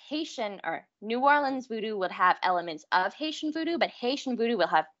that, Haitian or New Orleans voodoo would have elements of Haitian voodoo, but Haitian voodoo will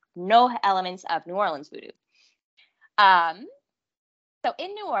have no elements of New Orleans voodoo. So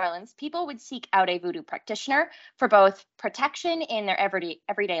in New Orleans, people would seek out a voodoo practitioner for both protection in their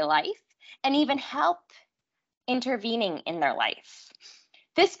everyday life and even help intervening in their life.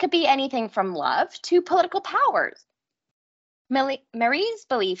 This could be anything from love to political powers. Marie's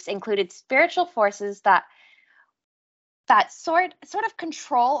beliefs included spiritual forces that sort of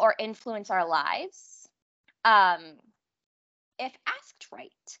control or influence our lives, if asked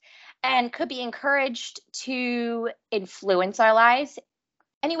right, and could be encouraged to influence our lives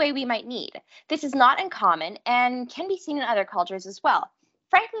any way we might need. This is not uncommon and can be seen in other cultures as well.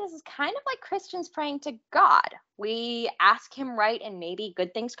 Frankly, this is kind of like Christians praying to God. We ask him right and maybe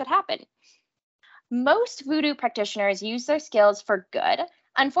good things could happen. Most voodoo practitioners use their skills for good.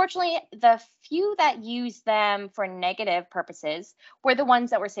 Unfortunately, the few that use them for negative purposes were the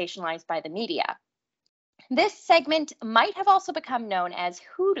ones that were sensationalized by the media. This segment might have also become known as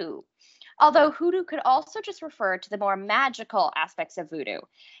hoodoo, although hoodoo could also just refer to the more magical aspects of voodoo.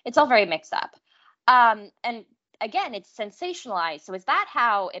 It's all very mixed up. And again, it's sensationalized. So is that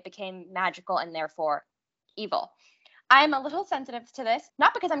how it became magical and therefore evil? I'm a little sensitive to this,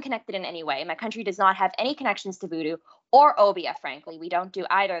 not because I'm connected in any way. My country does not have any connections to voodoo or obia, frankly. We don't do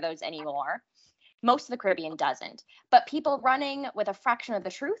either of those anymore. Most of the Caribbean doesn't. But people running with a fraction of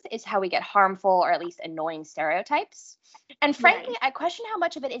the truth is how we get harmful or at least annoying stereotypes. And frankly, I question how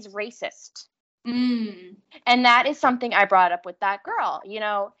much of it is racist. And that is something I brought up with that girl.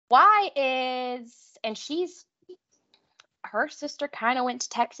 Her sister kind of went to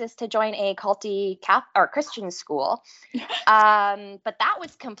Texas to join a culty or Christian school. But that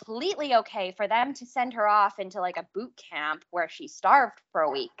was completely okay for them to send her off into like a boot camp where she starved for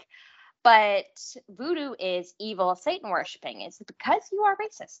a week. But voodoo is evil Satan worshiping. It's because you are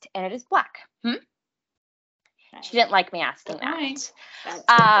racist and it is black. She didn't like me asking that.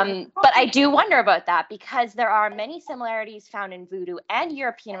 But I do wonder about that because there are many similarities found in voodoo and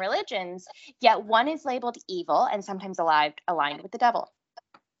European religions, yet one is labeled evil and sometimes aligned with the devil.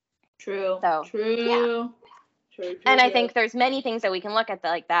 True. So, True. Yeah. True. And I think there's many things that we can look at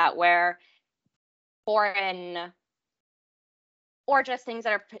like that where foreign or just things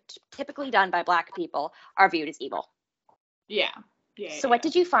that are typically done by black people are viewed as evil. Yeah. So what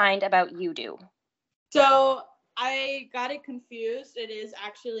did you find about you-do? So I got it confused. It is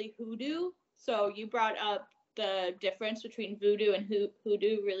actually hoodoo. So you brought up the difference between voodoo and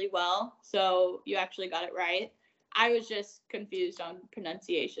hoodoo really well. So you actually got it right. I was just confused on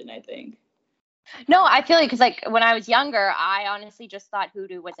pronunciation, I think. No, I feel like because like when I was younger, I honestly just thought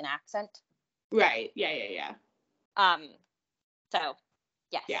hoodoo was an accent. Right. Yeah. So,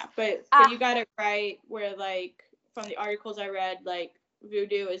 yes. Yeah, but you got it right where, like, from the articles I read, like,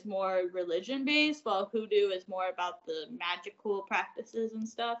 voodoo is more religion-based, while hoodoo is more about the magical practices and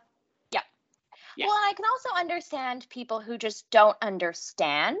stuff. Yeah. Well, and I can also understand people who just don't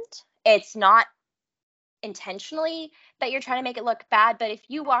understand. It's not intentionally that you're trying to make it look bad, but if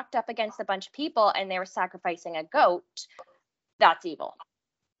you walked up against a bunch of people and they were sacrificing a goat, that's evil.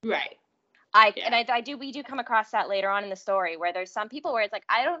 Right. We do come across that later on in the story where there's some people where it's like,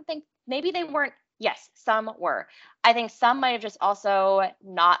 I don't think, maybe they weren't, yes, some were. I think some might have just also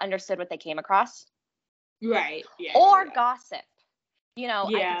not understood what they came across. Right. Yeah. Or gossip.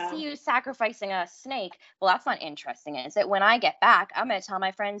 I could see you sacrificing a snake. Well, that's not interesting, is it? When I get back, I'm going to tell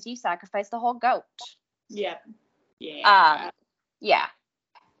my friends you sacrificed the whole goat. Yep. Yeah. Yeah.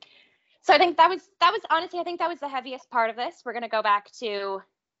 So I think that was honestly, I think that was the heaviest part of this. We're going to go back to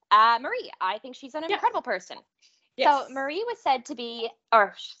Marie. I think she's an incredible person. Yes. So Marie was said to be,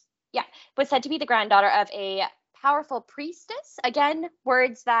 the granddaughter of a powerful priestess. Again,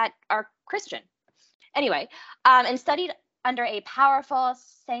 words that are Christian. Anyway, and studied under a powerful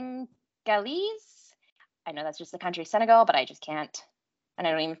Senegalese. I know that's just the country Senegal, but I just can't, and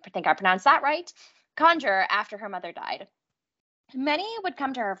I don't even think I pronounced that right. Conjurer after her mother died. Many would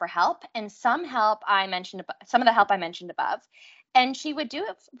come to her for help, and some of the help I mentioned above, and she would do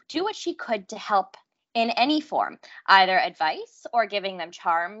what she could to help in any form, either advice or giving them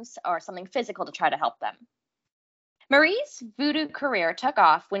charms or something physical to try to help them. Marie's voodoo career took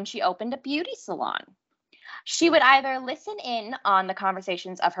off when she opened a beauty salon. She would either listen in on the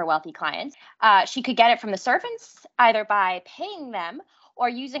conversations of her wealthy clients. She could get it from the servants, either by paying them or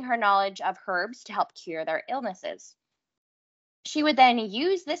using her knowledge of herbs to help cure their illnesses. She would then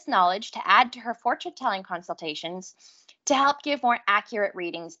use this knowledge to add to her fortune-telling consultations to help give more accurate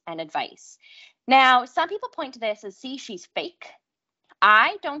readings and advice. Now, some people point to this as, see, she's fake.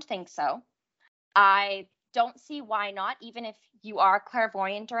 I don't think so. I don't see why not, even if you are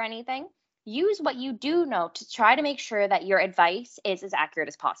clairvoyant or anything. Use what you do know to try to make sure that your advice is as accurate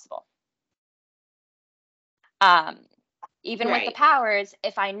as possible. Even with the powers,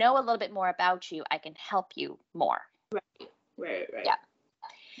 if I know a little bit more about you, I can help you more. Right. Yeah.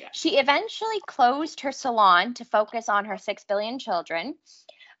 She eventually closed her salon to focus on her 6 billion children.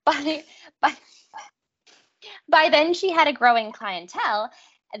 By then, she had a growing clientele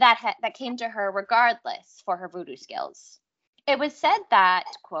that came to her regardless for her voodoo skills. It was said that,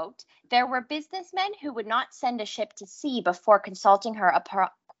 quote, there were businessmen who would not send a ship to sea before consulting her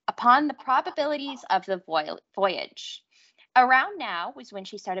upon the probabilities of the voyage. Around now was when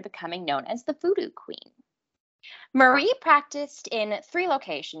she started becoming known as the Voodoo Queen. Marie practiced in 3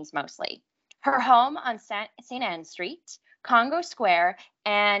 locations mostly: her home on St. Anne Street, Congo Square,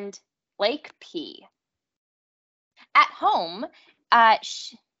 and Lake P. At home, I'm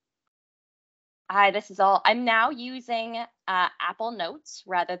now using Apple Notes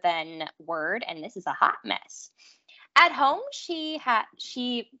rather than Word, and this is a hot mess. At home, she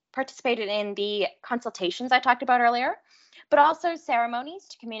participated in the consultations I talked about earlier, but also ceremonies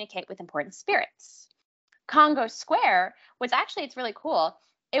to communicate with important spirits. Congo Square was actually, it's really cool.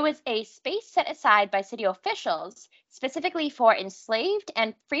 It was a space set aside by city officials specifically for enslaved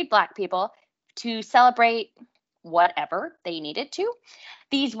and freed Black people to celebrate whatever they needed to.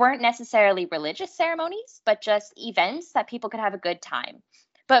 These weren't necessarily religious ceremonies, but just events that people could have a good time.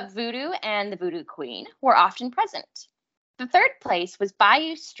 But Voodoo and the Voodoo Queen were often present. The third place was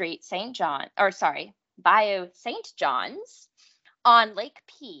Bayou St. John's on Lake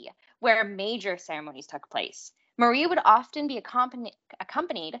P, where major ceremonies took place. Marie would often be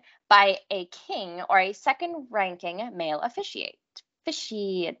accompanied by a king or a second-ranking male officiate.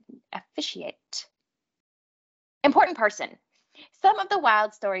 Important person. Some of the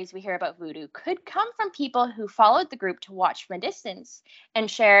wild stories we hear about voodoo could come from people who followed the group to watch from a distance and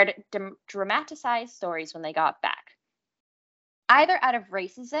shared dramatized stories when they got back. Either out of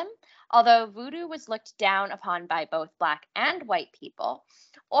racism, although voodoo was looked down upon by both Black and white people,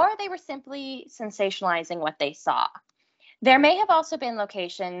 or they were simply sensationalizing what they saw. There may have also been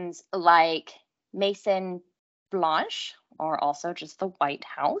locations like Maison Blanche, or also just the White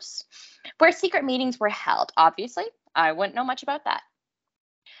House, where secret meetings were held. Obviously, I wouldn't know much about that.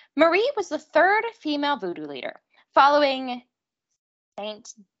 Marie was the third female voodoo leader, following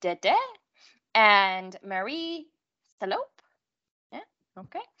Saint Dede and Marie Salope.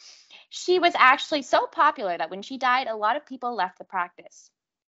 Okay. She was actually so popular that when she died, a lot of people left the practice.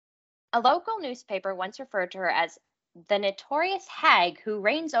 A local newspaper once referred to her as the notorious hag who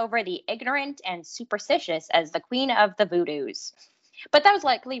reigns over the ignorant and superstitious as the queen of the voodoos. But that was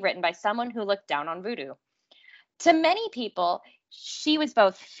likely written by someone who looked down on voodoo. To many people, she was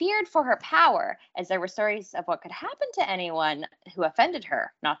both feared for her power, as there were stories of what could happen to anyone who offended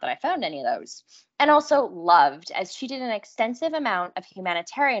her, not that I found any of those, and also loved, as she did an extensive amount of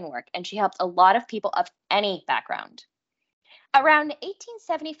humanitarian work and she helped a lot of people of any background. Around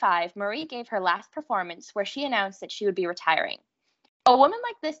 1875, Marie gave her last performance where she announced that she would be retiring. A woman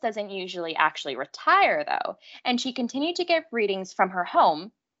like this doesn't usually actually retire, though, and she continued to give readings from her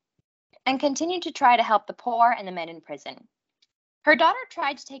home and continued to try to help the poor and the men in prison. Her daughter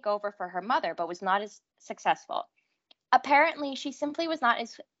tried to take over for her mother, but was not as successful. Apparently, she simply was not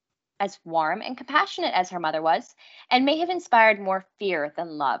as as warm and compassionate as her mother was, and may have inspired more fear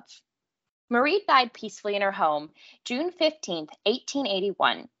than love. Marie died peacefully in her home June 15th,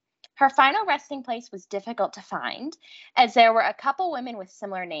 1881. Her final resting place was difficult to find, as there were a couple women with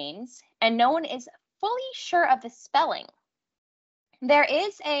similar names, and no one is fully sure of the spelling. There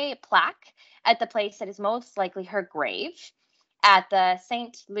is a plaque at the place that is most likely her grave, at the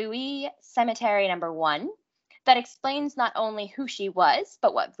St. Louis Cemetery number 1, that explains not only who she was,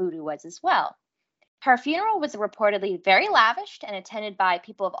 but what voodoo was as well. Her funeral was reportedly very lavished and attended by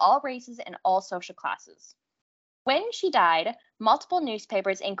people of all races and all social classes. When she died, multiple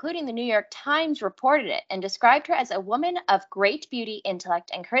newspapers, including the New York Times, reported it and described her as a woman of great beauty, intellect,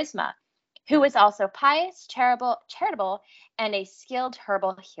 and charisma, who was also pious, charitable, and a skilled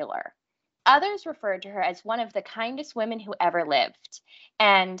herbal healer. Others referred to her as one of the kindest women who ever lived,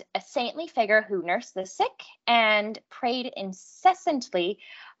 and a saintly figure who nursed the sick and prayed incessantly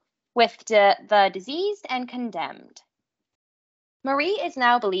with the diseased and condemned. Marie is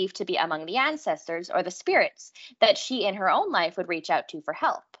now believed to be among the ancestors or the spirits that she in her own life would reach out to for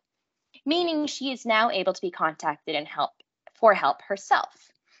help, meaning she is now able to be contacted and help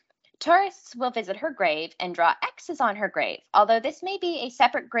herself. Tourists will visit her grave and draw X's on her grave, although this may be a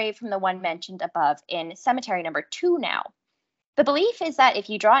separate grave from the one mentioned above in cemetery number 2 now. The belief is that if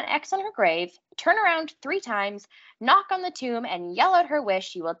you draw an X on her grave, turn around 3 times, knock on the tomb, and yell out her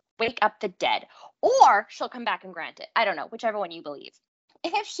wish, you will wake up the dead. Or she'll come back and grant it. I don't know, whichever one you believe.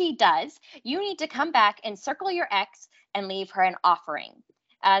 If she does, you need to come back and circle your X and leave her an offering.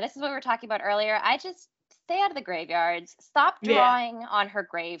 This is what we were talking about earlier. I just stay out of the graveyards. Stop drawing on her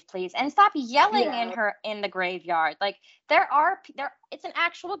grave, please, and stop yelling in the graveyard. Like it's an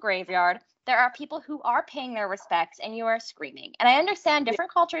actual graveyard. There are people who are paying their respects, and you are screaming. And I understand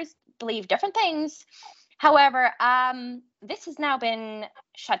different cultures believe different things. However, this has now been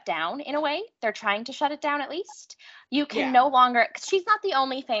shut down in a way. They're trying to shut it down at least. You can no longer, because she's not the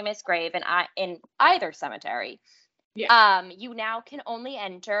only famous grave in either cemetery. Yeah. You now can only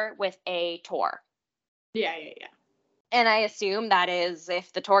enter with a tour. Yeah. And I assume that is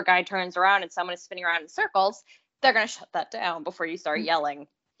if the tour guide turns around and someone is spinning around in circles, they're going to shut that down before you start yelling.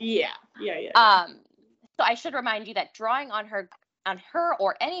 Yeah. So I should remind you that drawing on her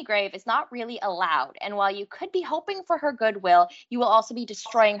or any grave is not really allowed. And while you could be hoping for her goodwill, you will also be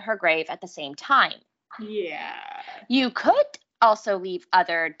destroying her grave at the same time. Yeah. You could also leave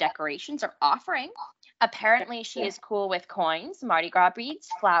other decorations or offerings. Apparently, she is cool with coins, Mardi Gras beads,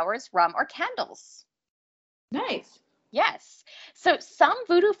 flowers, rum, or candles. Nice. Yes. So some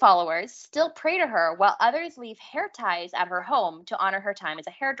voodoo followers still pray to her, while others leave hair ties at her home to honor her time as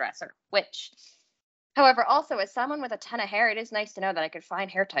a hairdresser, which, however, also as someone with a ton of hair, it is nice to know that I could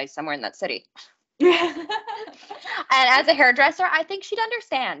find hair ties somewhere in that city. And as a hairdresser, I think she'd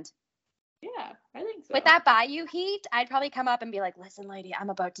understand. Yeah, I think so. With that bayou heat, I'd probably come up and be like, listen, lady, I'm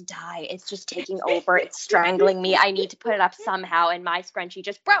about to die. It's just taking over. It's strangling me. I need to put it up somehow, and my scrunchie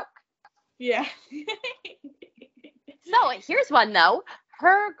just broke. Yeah. So here's one, though.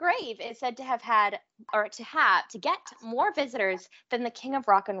 Her grave is said to have to get more visitors than the King of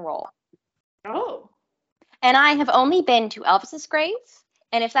Rock and Roll. Oh. And I have only been to Elvis's grave,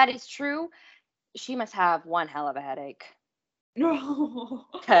 and if that is true, she must have one hell of a headache. No.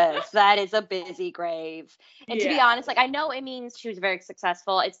 Because that is a busy grave. And to be honest, like, I know it means she was very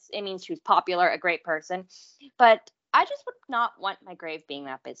successful. It means she was popular, a great person. But I just would not want my grave being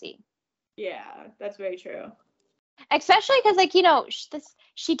that busy. Yeah, that's very true. Especially because, like, you know,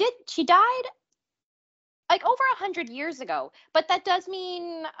 she died like over 100 years ago. But that does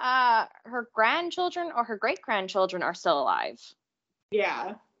mean her grandchildren or her great-grandchildren are still alive.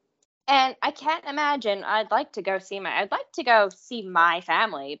 Yeah. And I can't imagine. I'd like to go see my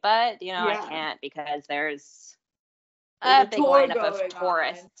family, but you know, I can't because there's a big lineup of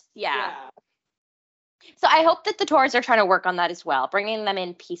tourists. Yeah. So I hope that the tours are trying to work on that as well, bringing them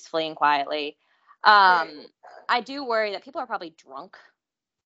in peacefully and quietly. I do worry that people are probably drunk.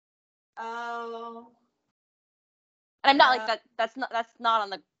 Oh. And I'm not like that. That's not on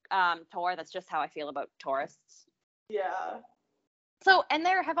the tour. That's just how I feel about tourists. Yeah. So, and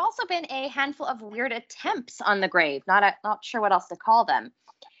there have also been a handful of weird attempts on the grave. Not sure what else to call them.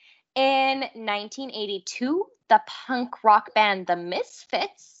 In 1982, the punk rock band The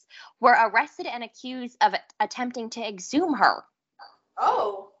Misfits were arrested and accused of attempting to exhume her.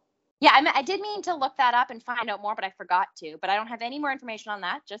 Oh. Yeah, I did mean to look that up and find out more, but I forgot to. But I don't have any more information on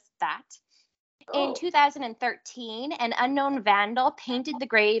that, just that. Oh. In 2013, an unknown vandal painted the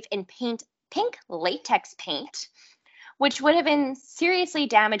grave in pink latex paint, which would have been seriously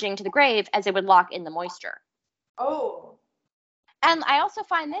damaging to the grave as it would lock in the moisture. Oh. And I also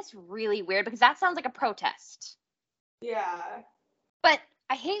find this really weird because that sounds like a protest. Yeah. But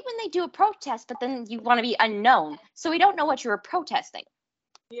I hate when they do a protest, but then you want to be unknown. So we don't know what you were protesting.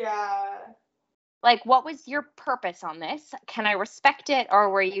 Yeah. Like, what was your purpose on this? Can I respect it, or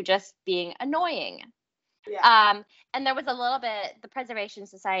were you just being annoying? Yeah. And there was a little bit, the Preservation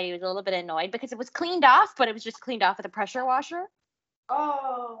Society was a little bit annoyed because it was cleaned off, but it was just cleaned off with a pressure washer.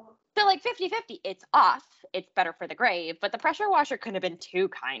 Oh. So, like, 50-50, it's off. It's better for the grave, but the pressure washer couldn't have been too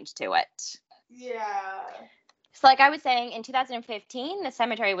kind to it. Yeah. So, like I was saying, in 2015, the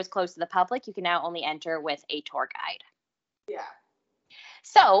cemetery was closed to the public. You can now only enter with a tour guide. Yeah.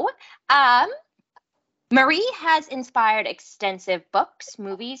 So, Marie has inspired extensive books,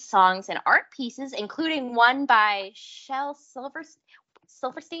 movies, songs, and art pieces, including one by Shel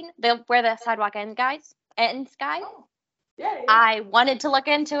Silverstein, Where the Sidewalk Ends guy. Oh. Yeah. I wanted to look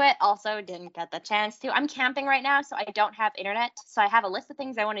into it, also didn't get the chance to. I'm camping right now, so I don't have internet. So I have a list of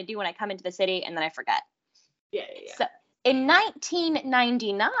things I want to do when I come into the city, and then I forget. Yeah. So in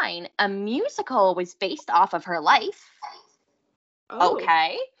 1999, a musical was based off of her life. Oh.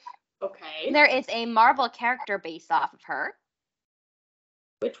 Okay. Okay. There is a Marvel character based off of her.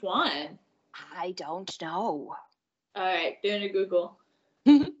 Which one? I don't know. All right, doing a Google.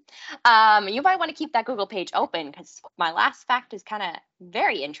 You might want to keep that Google page open because my last fact is kind of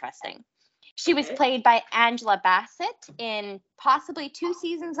very interesting. She was played by Angela Bassett in possibly 2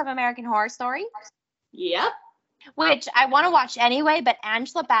 seasons of American Horror Story. Yep. Which I want to watch anyway, but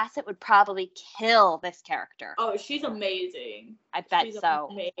Angela Bassett would probably kill this character. Oh, she's amazing. I bet so.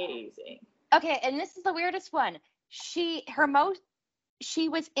 Amazing. Okay, and this is the weirdest one. She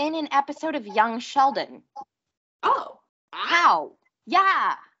was in an episode of Young Sheldon. Oh. How?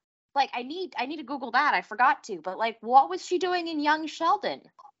 Yeah. Like I need to Google that. I forgot to. But like what was she doing in Young Sheldon?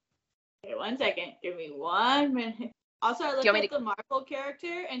 Okay, 1 second. Give me 1 minute. Also, I looked up the Marvel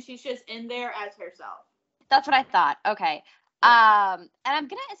character and she's just in there as herself. That's what I thought. Okay. Yeah. And I'm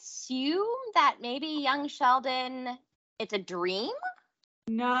going to assume that maybe Young Sheldon, it's a dream?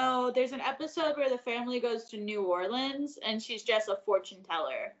 No, there's an episode where the family goes to New Orleans and she's just a fortune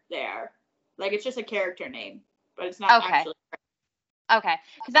teller there. Like it's just a character name, but it's not actually. Okay.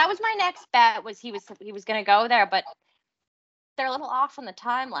 Because that was my next bet was he was going to go there, but they're a little off on the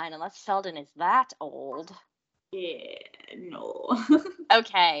timeline unless Sheldon is that old. Yeah, no.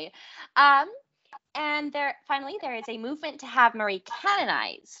 Okay. And there is a movement to have Marie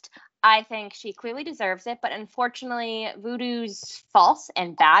canonized. I think she clearly deserves it, but unfortunately, Voodoo's false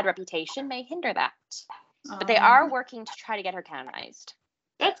and bad reputation may hinder that. But they are working to try to get her canonized.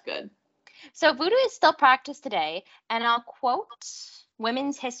 That's good. So Voodoo is still practiced today, and I'll quote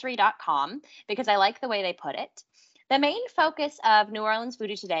womenshistory.com because I like the way they put it. The main focus of New Orleans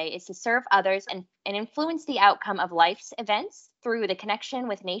Voodoo today is to serve others and influence the outcome of life's events through the connection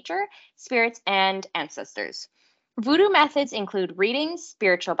with nature, spirits, and ancestors. Voodoo methods include readings,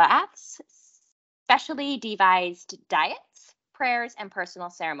 spiritual baths, specially devised diets, prayers, and personal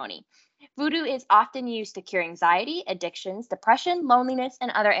ceremony. Voodoo is often used to cure anxiety, addictions, depression, loneliness, and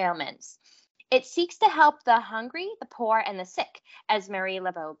other ailments. It seeks to help the hungry, the poor, and the sick, as Marie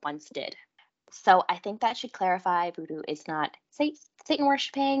Laveau once did. So I think that should clarify Voodoo is not Satan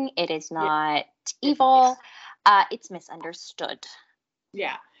worshiping. It is not evil. It's misunderstood.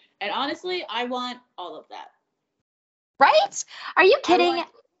 Yeah. And honestly, I want all of that. Right? Are you kidding?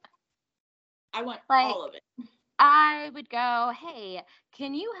 I want all of it. I would go, hey,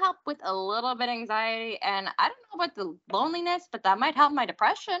 can you help with a little bit of anxiety? And I don't know about the loneliness, but that might help my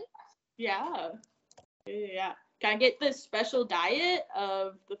depression. Yeah. Yeah. Can I get this special diet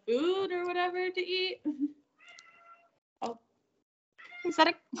of the food or whatever to eat? Oh. Is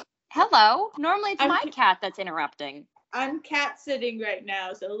that hello? Normally it's my cat that's interrupting. I'm cat sitting right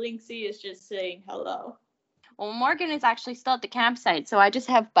now, so Linksy is just saying hello. Well, Morgan is actually still at the campsite, so I just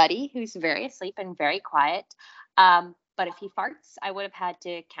have Buddy, who's very asleep and very quiet. But if he farts, I would have had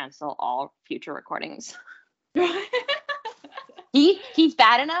to cancel all future recordings. He's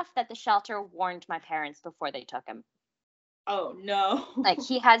bad enough that the shelter warned my parents before they took him. Oh, no. Like,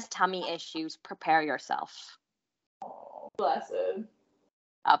 he has tummy issues. Prepare yourself. Oh, bless him.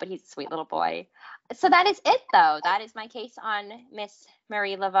 Oh, but he's a sweet little boy. So that is it, though. That is my case on Miss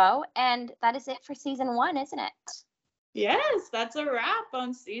Marie Laveau. And that is it for season 1, isn't it? Yes, that's a wrap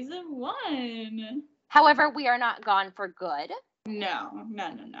on season 1. However, we are not gone for good. No.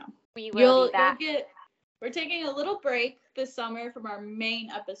 We will be back. We're taking a little break this summer from our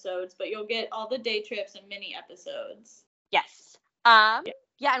main episodes, but you'll get all the day trips and mini episodes. Yes. Yeah,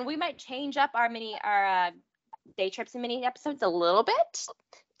 and we might change up our day trips and mini episodes a little bit.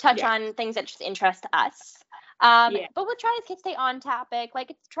 Touch on things that just interest us. Yeah. But we'll try to stay on topic.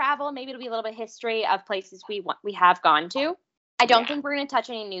 Like it's travel, maybe it'll be a little bit of history of places we have gone to. I don't think we're going to touch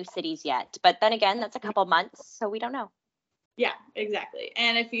any new cities yet, but then again, that's a couple months, so we don't know. Yeah, exactly.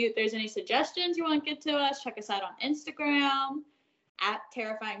 And if there's any suggestions you want to get to us, check us out on Instagram at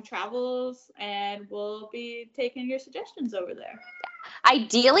Terrifying Travels, and we'll be taking your suggestions over there.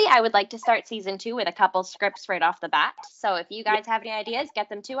 Ideally, I would like to start season 2 with a couple scripts right off the bat. So if you guys have any ideas, get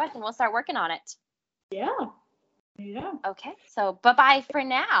them to us and we'll start working on it. Yeah. Yeah. Okay, so bye-bye for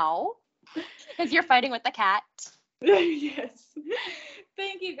now, because you're fighting with the cat. Yes.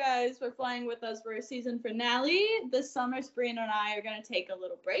 Thank you guys for flying with us for our season finale. This summer, Sabrina and I are going to take a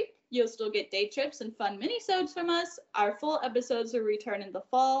little break. You'll still get day trips and fun mini-sodes from us. Our full episodes will return in the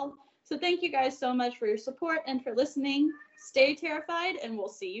fall. So thank you guys so much for your support and for listening. Stay terrified, and we'll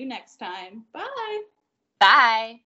see you next time. Bye. Bye.